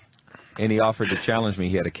and he offered to challenge me,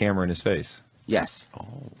 he had a camera in his face. Yes.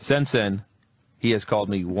 Since then, he has called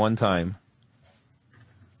me one time.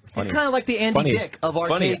 He's kind of like the Andy Funny. Dick of arcade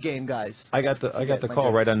Funny. game guys. I got the my call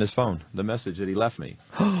God. right on his phone, the message that he left me,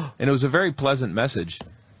 and it was a very pleasant message.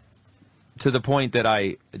 To the point that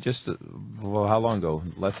I just how long ago?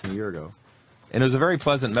 Less than a year ago, and it was a very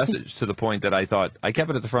pleasant message to the point that I thought I kept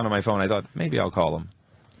it at the front of my phone. I thought maybe I'll call him.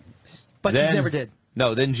 But Then- you never did.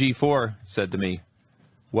 No, then G4 said to me,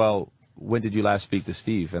 "Well, when did you last speak to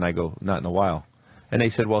Steve? And I go, not in a while. And they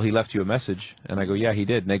said, well, he left you a message. And I go, yeah, he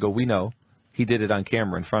did. And they go, we know. He did it on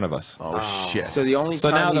camera in front of us. Oh, shit. So the only So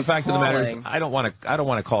time now the he's fact of the matter is, calling- I don't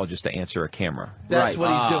want to call just to answer a camera. That's Right.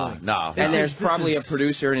 what he's doing. No. And there's probably a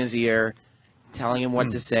producer in his ear telling him what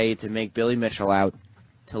to say to make Billy Mitchell out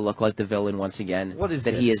to look like the villain once again. What is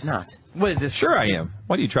that this? he is not. What is this? Sure I am.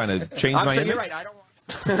 What are you trying to change I'm my saying image? you're right. I don't.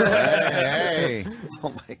 Hey. Oh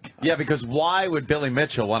my God. Yeah, because why would Billy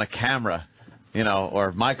Mitchell want a camera,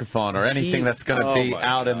 or microphone or anything that's going to be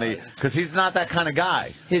out in the... Because he's not that kind of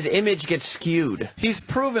guy. His image gets skewed. He's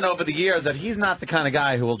proven over the years that he's not the kind of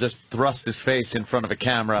guy who will just thrust his face in front of a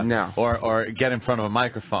camera or get in front of a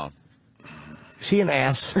microphone. Is he an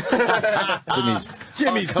ass?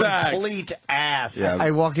 Jimmy's back. Complete ass. Yeah. I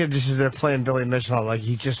walk in just as they're playing Billy Mitchell. I'm like,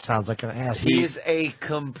 he just sounds like an ass. He is a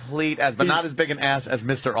complete ass, but not as big an ass as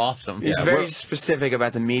Mr. Awesome. He's very specific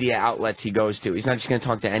about the media outlets he goes to. He's not just going to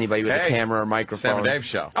talk to anybody with a camera or microphone. Sam and Dave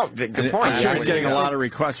show. Oh, good point. I'm sure he's getting a lot of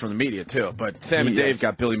requests from the media, too. But Sam and Dave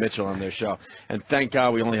got Billy Mitchell on their show. And thank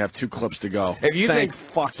God we only have 2 clips to go. If you thank think-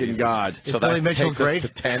 fucking God. Is Billy Mitchell takes us great? to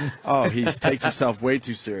 10. Oh, he takes himself way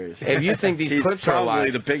too serious. If you think these He's clips are probably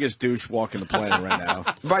alive. the biggest douche walking the planet right now.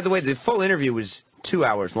 By the way, the full interview was 2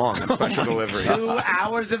 hours long. Special delivery. 2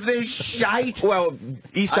 hours of this shite. Well,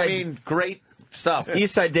 Great stuff.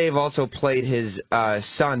 Eastside Dave also played his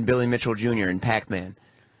son, Billy Mitchell Jr. in Pac-Man.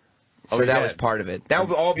 So that was part of it. That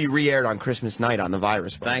will all be re-aired on Christmas night on The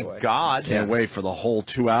Virus, by the way. Thank God. Can't wait for the whole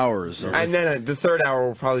 2 hours. And then the third hour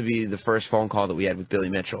will probably be the first phone call that we had with Billy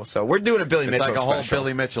Mitchell. So we're doing a Billy It's Mitchell like a special. whole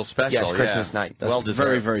Billy Mitchell special. Yes, Christmas night. That's Well deserved.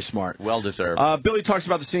 very, very smart. Well deserved. Billy talks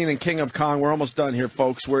about the scene in King of Kong. We're almost done here,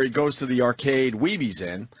 folks, where he goes to the arcade Weeby's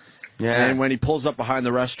in. Yeah. And when he pulls up behind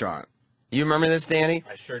the restaurant. You remember this, Danny?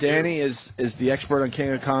 I sure Danny is the expert on King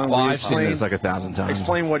of Kong. Well, Will you I've seen this like 1,000 times.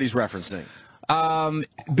 Explain what he's referencing.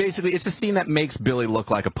 Basically, it's a scene that makes Billy look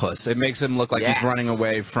like a puss. It makes him look like he's running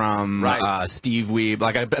away from Steve Weeb.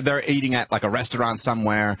 Like they're eating at like a restaurant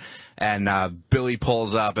somewhere, and Billy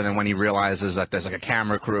pulls up, and then when he realizes that there's like a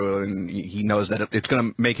camera crew, and he knows that it's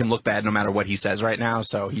going to make him look bad no matter what he says right now,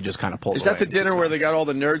 so he just kind of pulls. Is that the dinner where they got all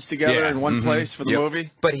the nerds together in one place for the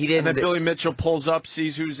movie? But he didn't. And then Billy Mitchell pulls up,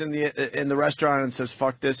 sees who's in the restaurant, and says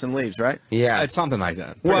 "fuck this" and leaves. Right? Yeah, it's something like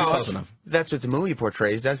that. Well, Close enough. That's what the movie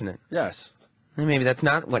portrays, doesn't it? Yes. Maybe that's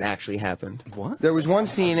not what actually happened. What? There was one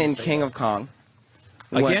scene in King of Kong.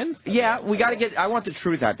 Again? Yeah, we got to get. I want the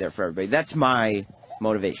truth out there for everybody. That's my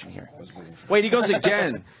motivation here. Wait, he goes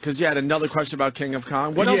again because you had another question about King of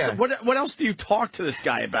Kong. What else? What else do you talk to this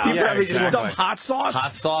guy about? Yeah, Just exactly. dumb hot sauce.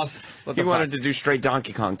 Hot sauce. He wanted to do straight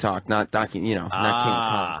Donkey Kong talk, not not King of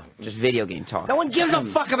Kong, just video game talk. No one gives a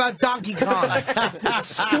fuck about Donkey Kong.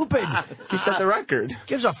 It's stupid. He set the record.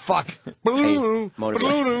 Gives a fuck.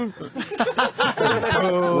 Motivation.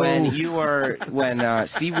 when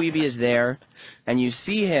Steve Weeby is there, and you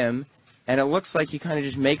see him, and it looks like you kind of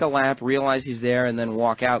just make a lap, realize he's there, and then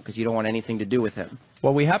walk out because you don't want anything to do with him.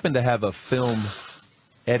 Well, we happen to have a film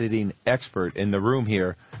editing expert in the room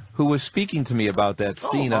here who was speaking to me about that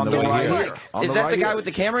scene on the way here. Is that the guy with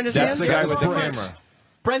the camera in his That's hand? the guy with the camera.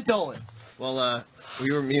 Brent Dolan. Well,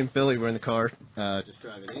 me and Billy were in the car just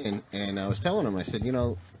driving in, and I was telling him, I said,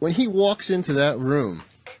 when he walks into that room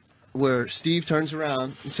where Steve turns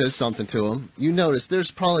around and says something to him, you notice there's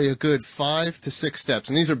probably a good 5 to 6 steps,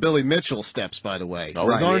 and these are Billy Mitchell steps, by the way. Oh,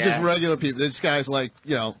 These right. aren't Yes. just regular people. This guy's like,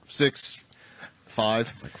 6'5",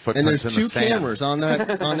 footprints and there's in the 2 sand. cameras on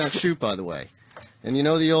that shoot, by the way. And you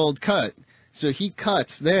know the old cut. So he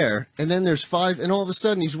cuts there, and then there's 5, and all of a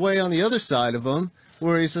sudden he's way on the other side of him,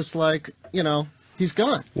 where he's just like, he's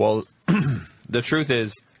gone. Well, the truth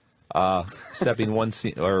is, stepping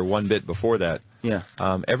one bit before that,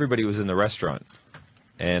 everybody was in the restaurant,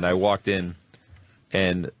 and I walked in,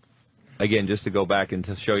 and again, just to go back and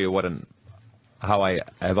to show you how I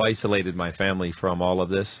have isolated my family from all of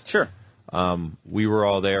this. Sure. We were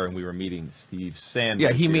all there, and we were meeting Steve Sandberg.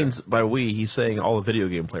 Yeah, he here. means by we, he's saying all the video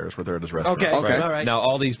game players were there at his restaurant. Okay, all right. Now,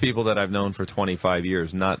 all these people that I've known for 25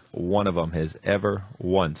 years, not one of them has ever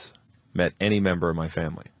once met any member of my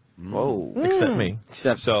family. Whoa. Except me.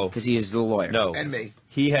 Except because he is the lawyer. No. And me.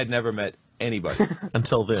 He had never met anybody.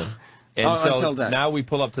 Until then. And so until then. now we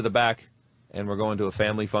pull up to the back, and we're going to a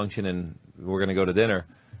family function, and we're going to go to dinner.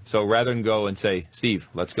 So rather than go and say, Steve,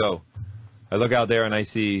 let's go, I look out there and I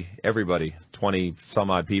see everybody,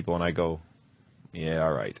 20-some-odd people, and I go, yeah,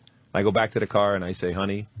 all right. I go back to the car and I say,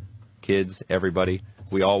 honey, kids, everybody.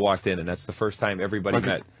 We all walked in, and that's the first time everybody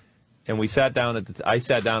met. And we sat down I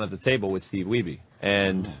sat down at the table with Steve Wiebe,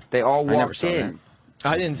 and they all never walked saw in.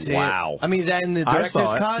 I didn't see Wow. it. I mean, is that in the I director's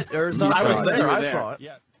saw it. cut or something? I was there. You were I there. saw it.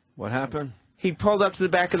 What happened? He pulled up to the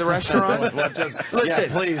back of the restaurant.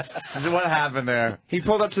 Listen, please. What happened there? He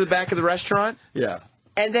pulled up to the back of the restaurant. Yeah.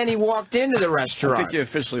 And then he walked into the I restaurant. think you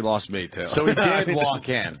officially lost me, too. So he did walk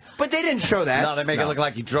in. But they didn't show that. No, they make it look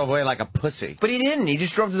like he drove away like a pussy. But he didn't. He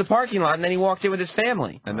just drove to the parking lot, and then he walked in with his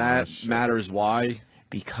family. And that matters why?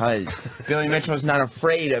 Because Billy Mitchell's not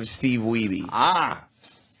afraid of Steve Wiebe. Ah.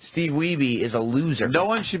 Steve Wiebe is a loser. No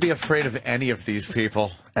one should be afraid of any of these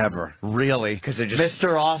people. Ever. Really? Because they're just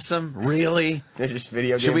Mr. Awesome? Really? They're just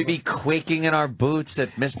video games. Should we be quaking in our boots at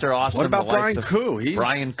Mr. Awesome? What about the likes Brian of Koo?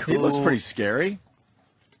 Brian Koo. He looks pretty scary.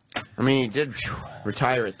 I mean, he did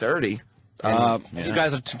retire at 30. You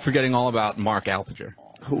guys are forgetting all about Mark Alpinger.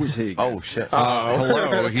 Who is he? Oh, shit.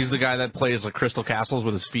 Hello. He's the guy that plays like Crystal Castles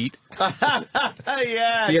with his feet.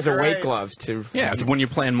 Yeah, He has a weight great. glove, too. Yeah, when you're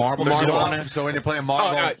playing marbles, you don't want to. So when you're playing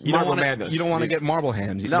marble, You don't want to get marble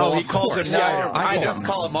hand. No, Well, he of calls it course. marble. I call just it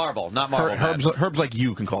call it marble, not marble. Herb's like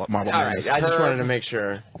you can call it marble. All hands. right, I just wanted to make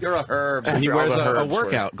sure. You're a herb. And he All wears the a herbs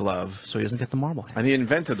workout glove, so he doesn't get the marble hand. And he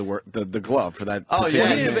invented the glove for that. Oh,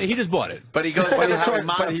 particular yeah. game. He just bought it. But he goes.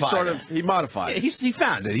 But he modified it. he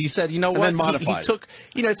found it. He said, you know And what? then modified He took,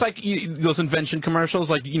 it's like those invention commercials,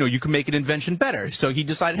 like, you can make an invention better. So he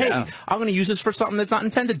decided, hey, I'm going to use this for something that's not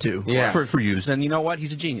intended to for use. And you know what?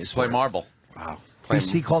 He's a genius. Play marble. Wow.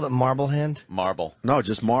 He called it marble hand? Marble. No,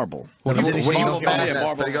 just marble. Well, What do you- marble yeah, madness,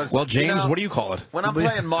 marble. but he goes, Well, James, you know, what do you call it? When I'm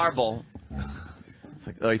playing marble, it's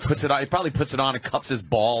like, he puts it on. He probably puts it on and cups his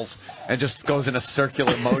balls and just goes in a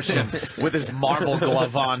circular motion with his marble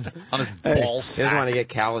glove on his balls. He doesn't want to get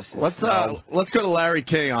calluses. Let's go to Larry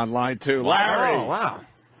King on line 2. Larry. Oh, wow.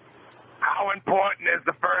 How important is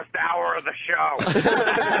the first hour of the show?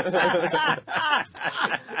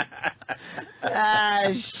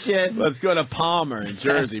 Ah, shit. Let's go to Palmer in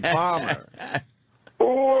Jersey. Palmer.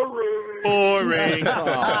 Boring. Oh,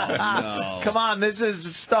 no. Come on, this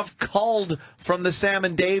is stuff culled from the Sam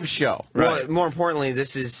and Dave show. Well, more importantly,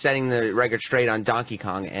 this is setting the record straight on Donkey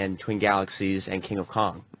Kong and Twin Galaxies and King of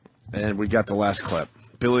Kong. And we got the last clip.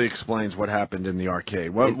 Billy explains what happened in the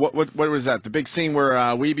arcade. What was that? The big scene where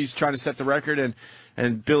Weeby's trying to set the record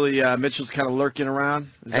and Billy Mitchell's kind of lurking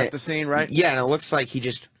around? Is that the scene, right? Yeah, and it looks like he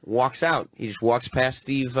just walks out. He just walks past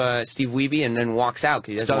Steve Wiebe and then walks out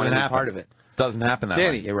because he doesn't want to be part of it. Doesn't happen that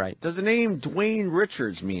Danny, way. You're right. Does the name Dwayne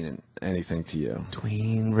Richards mean anything to you?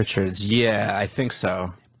 Dwayne Richards. Yeah, I think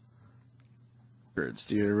so.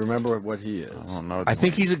 Do you remember what he is? I don't know. I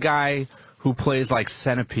think he's a guy who plays like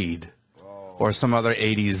Centipede. Or some other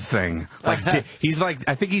 '80s thing. Like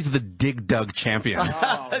I think he's the Dig Dug champion.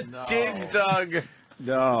 Oh, no. Dig Dug.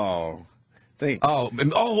 No. Is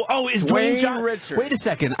Dwayne Richards. Wait a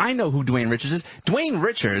second. I know who Dwayne Richards is. Dwayne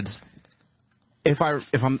Richards.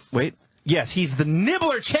 Yes, he's the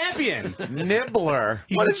Nibbler champion. Nibbler.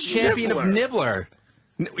 He's the champion of Nibbler.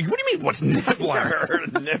 What do you mean, what's Nibbler?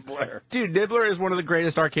 Nibbler. Dude, Nibbler is one of the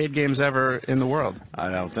greatest arcade games ever in the world.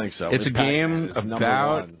 I don't think so. It's a game It's number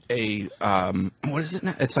about one. a, what is it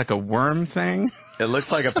now? It's like a worm thing. It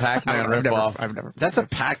looks like a Pac-Man ripoff. I've never. That's a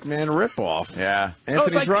Pac-Man ripoff. Yeah.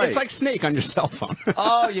 Anthony's right. It's like Snake on your cell phone.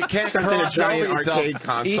 Oh, you can't Something cross a giant over yourself. arcade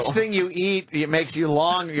console. Each thing you eat, it makes you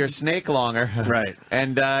your snake longer. Right.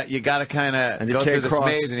 And you got to kind of you go through can't this cross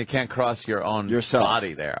maze, and you can't cross your own yourself.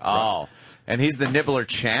 body there. Oh. And he's the Nibbler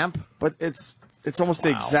champ? But it's almost the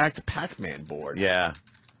exact Pac-Man board. Yeah.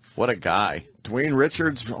 What a guy. Dwayne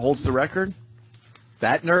Richards holds the record?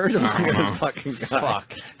 That nerd? Fucking guy.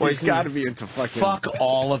 Fuck. Well, he's got to be into fucking... Fuck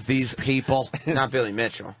all of these people. Not Billy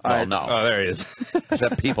Mitchell. Well, no. Oh, there he is.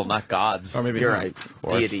 Except people, not gods. Or maybe You're right.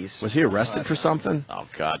 Deities. Was he arrested for something? Oh,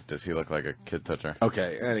 God. Does he look like a kid toucher?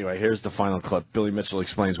 Okay, anyway, here's the final clip. Billy Mitchell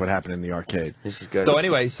explains what happened in the arcade. This is good. So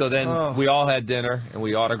anyway, then we all had dinner and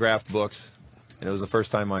we autographed books, and it was the first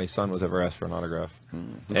time my son was ever asked for an autograph.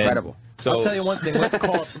 Incredible. So I'll tell you one thing. Let's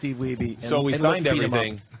call up Steve Wiebe. And, so we and signed let's beat him up.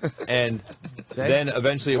 everything, and then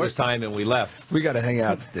eventually it was time, and we left. We got to hang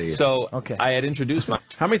out. So I had introduced my.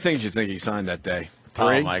 How many things do you think he signed that day? 3?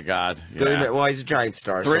 Oh, my God. Billy Yeah. Well, he's a giant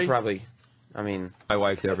star, 3? so probably. I mean, my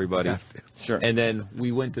wife to everybody. Sure. And then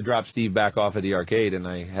we went to drop Steve back off at the arcade, and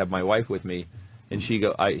I have my wife with me, and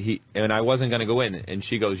I wasn't going to go in, and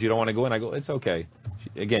she goes, "You don't want to go in?" I go, "It's okay."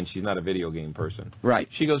 Again, she's not a video game person. Right.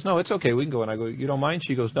 She goes, "No, it's okay. We can go." And I go, "You don't mind?"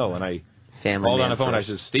 She goes, "No." And I family called man on the phone. first.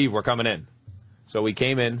 I said, "Steve, we're coming in." So we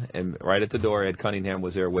came in, and right at the door, Ed Cunningham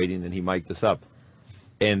was there waiting, and he mic'd us up.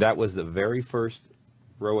 And that was the very first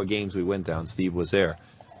row of games we went down. Steve was there.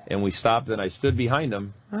 And we stopped, and I stood behind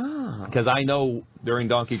him because I know during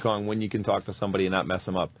Donkey Kong when you can talk to somebody and not mess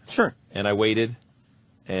them up. Sure. And I waited,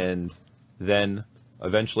 and then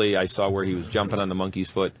eventually I saw where he was jumping on the monkey's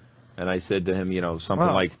foot, and I said to him, something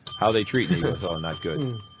like, "How they treating you?" He goes, "Oh, not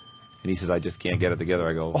good." And he said, I just can't get it together.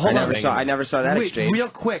 I go, I never saw that Wait, exchange. real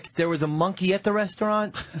quick, there was a monkey at the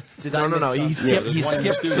restaurant? No. He skipped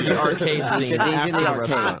to the arcade scene. He's in the after the arcade.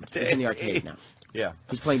 restaurant. He's in the arcade now. Yeah.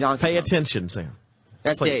 He's playing Donkey Pay Kong. attention, Sam.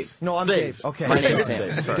 That's Please. Dave. No, I'm Dave. Okay. My name's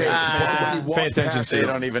Sam. Sorry. Pay attention, They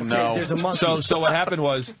don't even know. There's a monkey. So what happened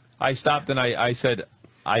was I stopped and I said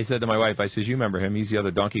to my wife, I said, you remember him? He's the other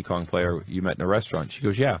Donkey Kong player you met in a restaurant. She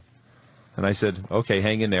goes, yeah. And I said, okay,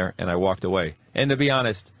 hang in there. And I walked away. And to be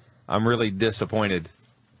honest, I'm really disappointed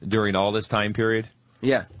during all this time period.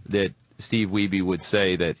 Yeah. That Steve Wiebe would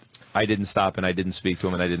say that I didn't stop and I didn't speak to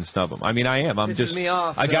him and I didn't snub him. I mean, I am. I'm Pisses just me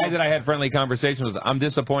off, a guy Bill. that I had friendly conversations with. I'm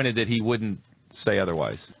disappointed that he wouldn't say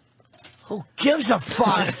otherwise. Who gives a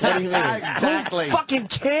fuck? What do you mean? Who fucking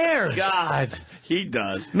cares? God. He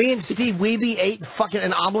does. Me and Steve Wiebe ate fucking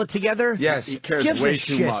an omelet together? Yes. He cares Gives way a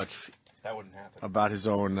too shit. much about his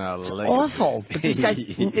own legacy. Awful. But this guy,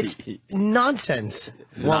 it's nonsense.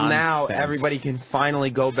 Well, now Nonsense. everybody can finally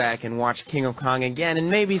go back and watch King of Kong again and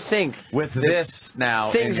maybe think With this now,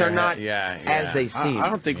 things in are your not head. as they seem. I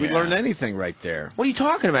don't think we learned anything right there. What are you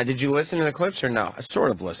talking about? Did you listen to the clips or no? I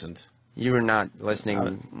sort of listened. You were not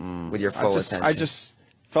listening with your full attention. I just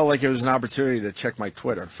felt like it was an opportunity to check my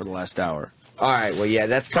Twitter for the last hour. All right. Well, yeah,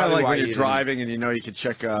 that's Kind of probably like why when you you're didn't- driving and you know you can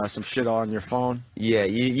check some shit on your phone. Yeah,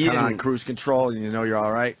 you Kind of on didn't. cruise control and you know you're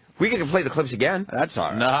all right. We can play the clips again. That's all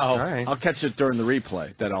right. No. All right. I'll catch it during the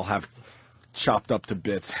replay that I'll have chopped up to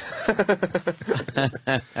bits.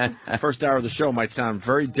 First hour of the show might sound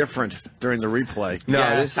very different during the replay. No,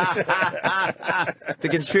 Yeah. this the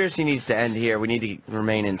conspiracy needs to end here. We need to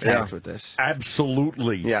remain intact with this.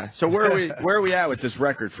 Absolutely. Yeah. So where are we at with this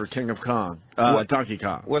record for King of Kong? Donkey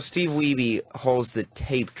Kong. Well, Steve Wiebe holds the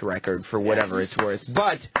taped record for whatever it's worth,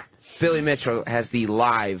 but Billy Mitchell has the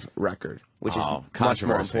live record, which is much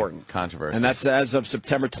more important. Controversy. And that's as of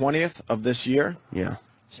September 20th of this year. Yeah.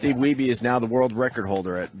 Steve Wiebe is now the world record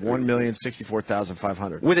holder at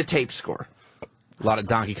 1,064,500. With a tape score. A lot of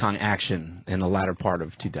Donkey Kong action in the latter part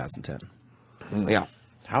of 2010. Yeah.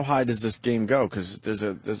 How high does this game go? Because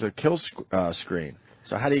there's a kill screen.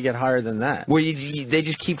 So how do you get higher than that? Well, they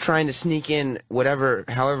just keep trying to sneak in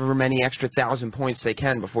however many extra 1,000 points they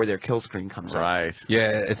can before their kill screen comes up. Right.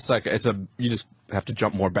 Yeah, you just have to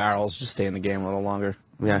jump more barrels, just stay in the game a little longer.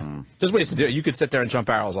 Yeah. There's ways to do it. You could sit there and jump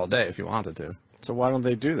barrels all day if you wanted to. So why don't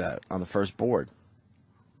they do that on the first board?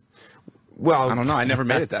 Well, I don't know. I never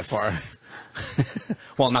made it that far.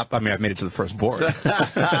 Well, I've made it to the first board.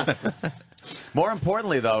 More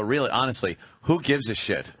importantly, though, really, honestly, who gives a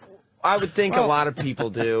shit? I would think a lot of people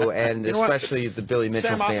do, and You know what? especially the Billy Mitchell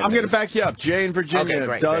Sam, fan I'm going to base. back you up. Jay in Virginia Okay,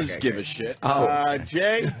 great, does great, give great. a shit. Oh.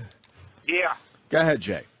 Jay? Yeah, Go ahead,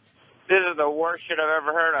 Jay. this is the worst shit I've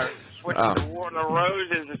ever heard. Switching to War of the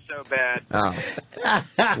Roses is so bad. Oh.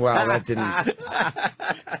 Well, that didn't.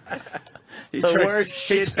 The worst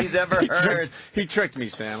shit he's ever heard. He tricked me,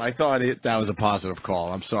 Sam. I thought that was a positive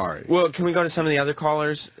call. I'm sorry. Well, can we go to some of the other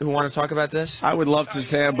callers who want to talk about this? I would love to,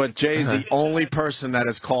 Sam, but Jay's the only person that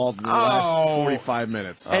has called in the last 45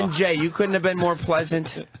 minutes. And Jay, you couldn't have been more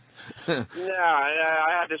pleasant. No,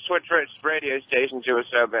 I had to switch radio stations. It was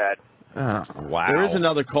so bad. Oh. Wow. There is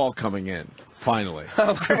another call coming in, finally.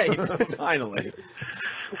 Oh, great. Finally.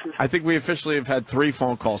 I think we officially have had 3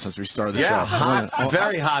 phone calls since we started the show. Hot,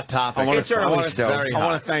 very hot topic. It's early still. Very I hot.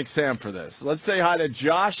 want to thank Sam for this. Let's say hi to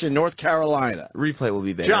Josh in North Carolina. Replay will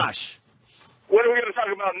be better. Josh. What are we going to talk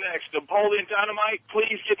about next? Napoleon Dynamite?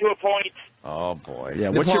 Please get to a point. Oh, boy. Yeah,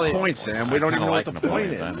 what's your Napoleon- point, Sam? We don't even know what the point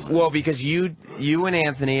Napoleon is. Well, because you and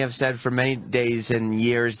Anthony have said for many days and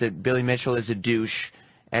years that Billy Mitchell is a douche,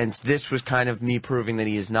 and this was kind of me proving that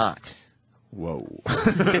he is not. Whoa.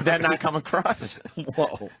 Did that not come across?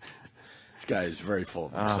 Whoa. This guy is very full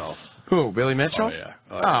of himself. Who, Billy Mitchell? Oh, yeah.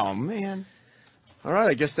 Oh, man. All right,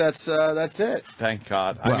 I guess that's it. Thank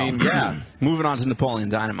God. Well, I mean, yeah. Moving on to Napoleon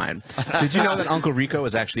Dynamite. Did you know that Uncle Rico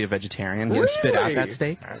was actually a vegetarian? He had to spit out that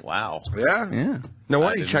steak. Wow. Yeah? Yeah. No I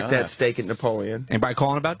wonder you didn't chucked know that that. steak at Napoleon. Anybody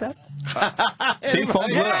calling about that? See,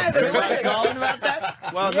 phone's lit up. Everybody calling about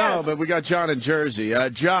that? Well, no, but we got John in Jersey.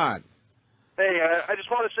 John. Hey, I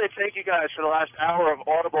just want to say thank you guys for the last hour of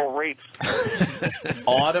audible rapes.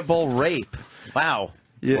 Audible rape. Wow.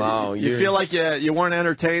 Wow, You you're- feel like you weren't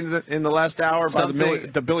entertained in the last hour by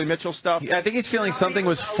Something- the Billy Mitchell stuff? I think he's feeling something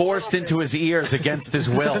was forced into his ears against his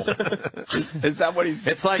will. Is that what he's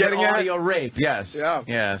It's like getting an at? audio rape. Yes. Yeah.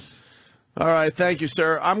 Yes. All right, thank you,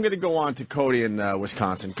 sir. I'm going to go on to Cody in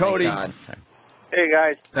Wisconsin. Cody, God. Hey,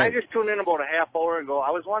 guys. Hey. I just tuned in about a half hour ago. I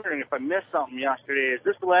was wondering if I missed something yesterday. Is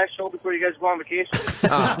this the last show before you guys go on vacation?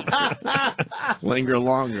 Linger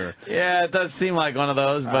longer. Yeah, it does seem like one of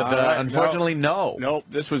those, but All right, unfortunately, no. Nope,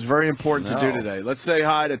 this was very important to do today. Let's say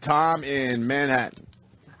hi to Tom in Manhattan.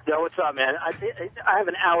 Yo, what's up, man? I have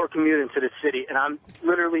an hour commute into the city, and I'm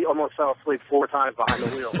literally almost fell asleep 4 times behind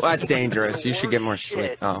the wheel. Well, that's dangerous. You should get more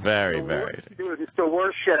sleep. Oh. Very, very. Dude, it's the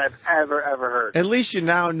worst shit I've ever heard. At least you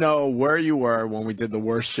now know where you were when we did the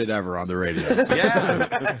worst shit ever on the radio.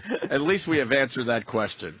 Yeah. At least we have answered that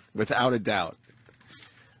question, without a doubt.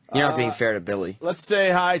 You're not being fair to Billy. Let's say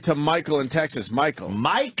hi to Michael in Texas. Michael.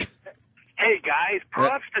 Mike? Hey, guys,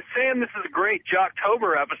 props to Sam. This is a great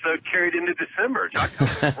Jocktober episode carried into December.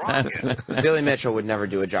 Jocktober's rocking. Billy Mitchell would never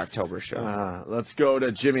do a Jocktober show. Let's go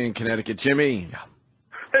to Jimmy in Connecticut. Jimmy.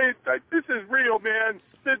 Hey, this is real, man.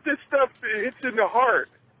 This stuff hits in the heart.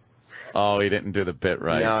 Oh, he didn't do the bit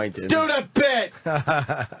right. No, he didn't. Do the bit!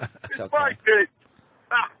 It's okay.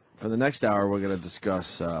 For the next hour, we're going to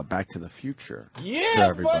discuss Back to the Future. Yeah, for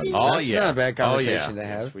everybody. buddy. That's not a bad conversation to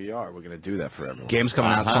have. Yes, we are. We're going to do that for everyone. Game's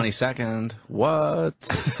coming out 22nd. What?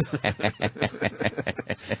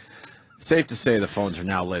 Safe to say the phones are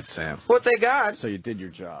now lit, Sam. What they got. So you did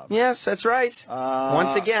your job. Yes, that's right.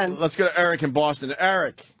 Once again. Let's go to Eric in Boston.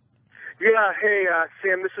 Eric. Yeah, hey,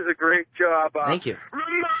 Sam, this is a great job. Thank you.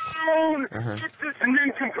 Ramon! Get this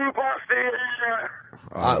nincompoop off there!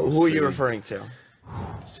 Who are you referring to?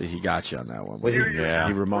 See, he got you on that one. Was he? Yeah.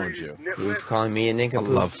 He Ramoned you. He was calling me a I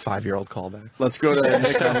nincompoop. love 5-year-old callbacks. Let's go to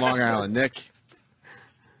Nick on Long Island. Nick.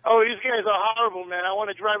 Oh, these guys are horrible, man. I want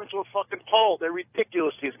to drive into a fucking pole. They're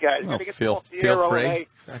ridiculous, these guys. Oh, Gotta get feel them off the air, free. okay?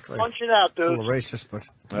 Exactly. Punch it out, A dude. little racist, but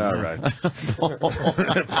All right.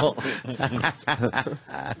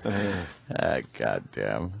 God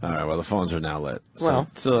damn. All right, well, the phones are now lit. Well.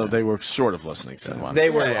 So they were sort of listening, Sam. They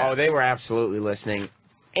were. Yeah. Oh, they were absolutely listening,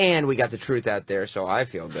 and we got the truth out there. So I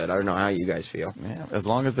feel good. I don't know how you guys feel. Yeah, as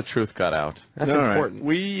long as the truth got out. That's All right. important.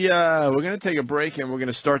 We're going to take a break, and we're going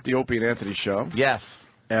to start the Opie and Anthony show Yes.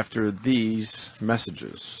 after these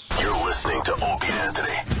messages. You're listening to Opie and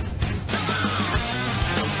Anthony.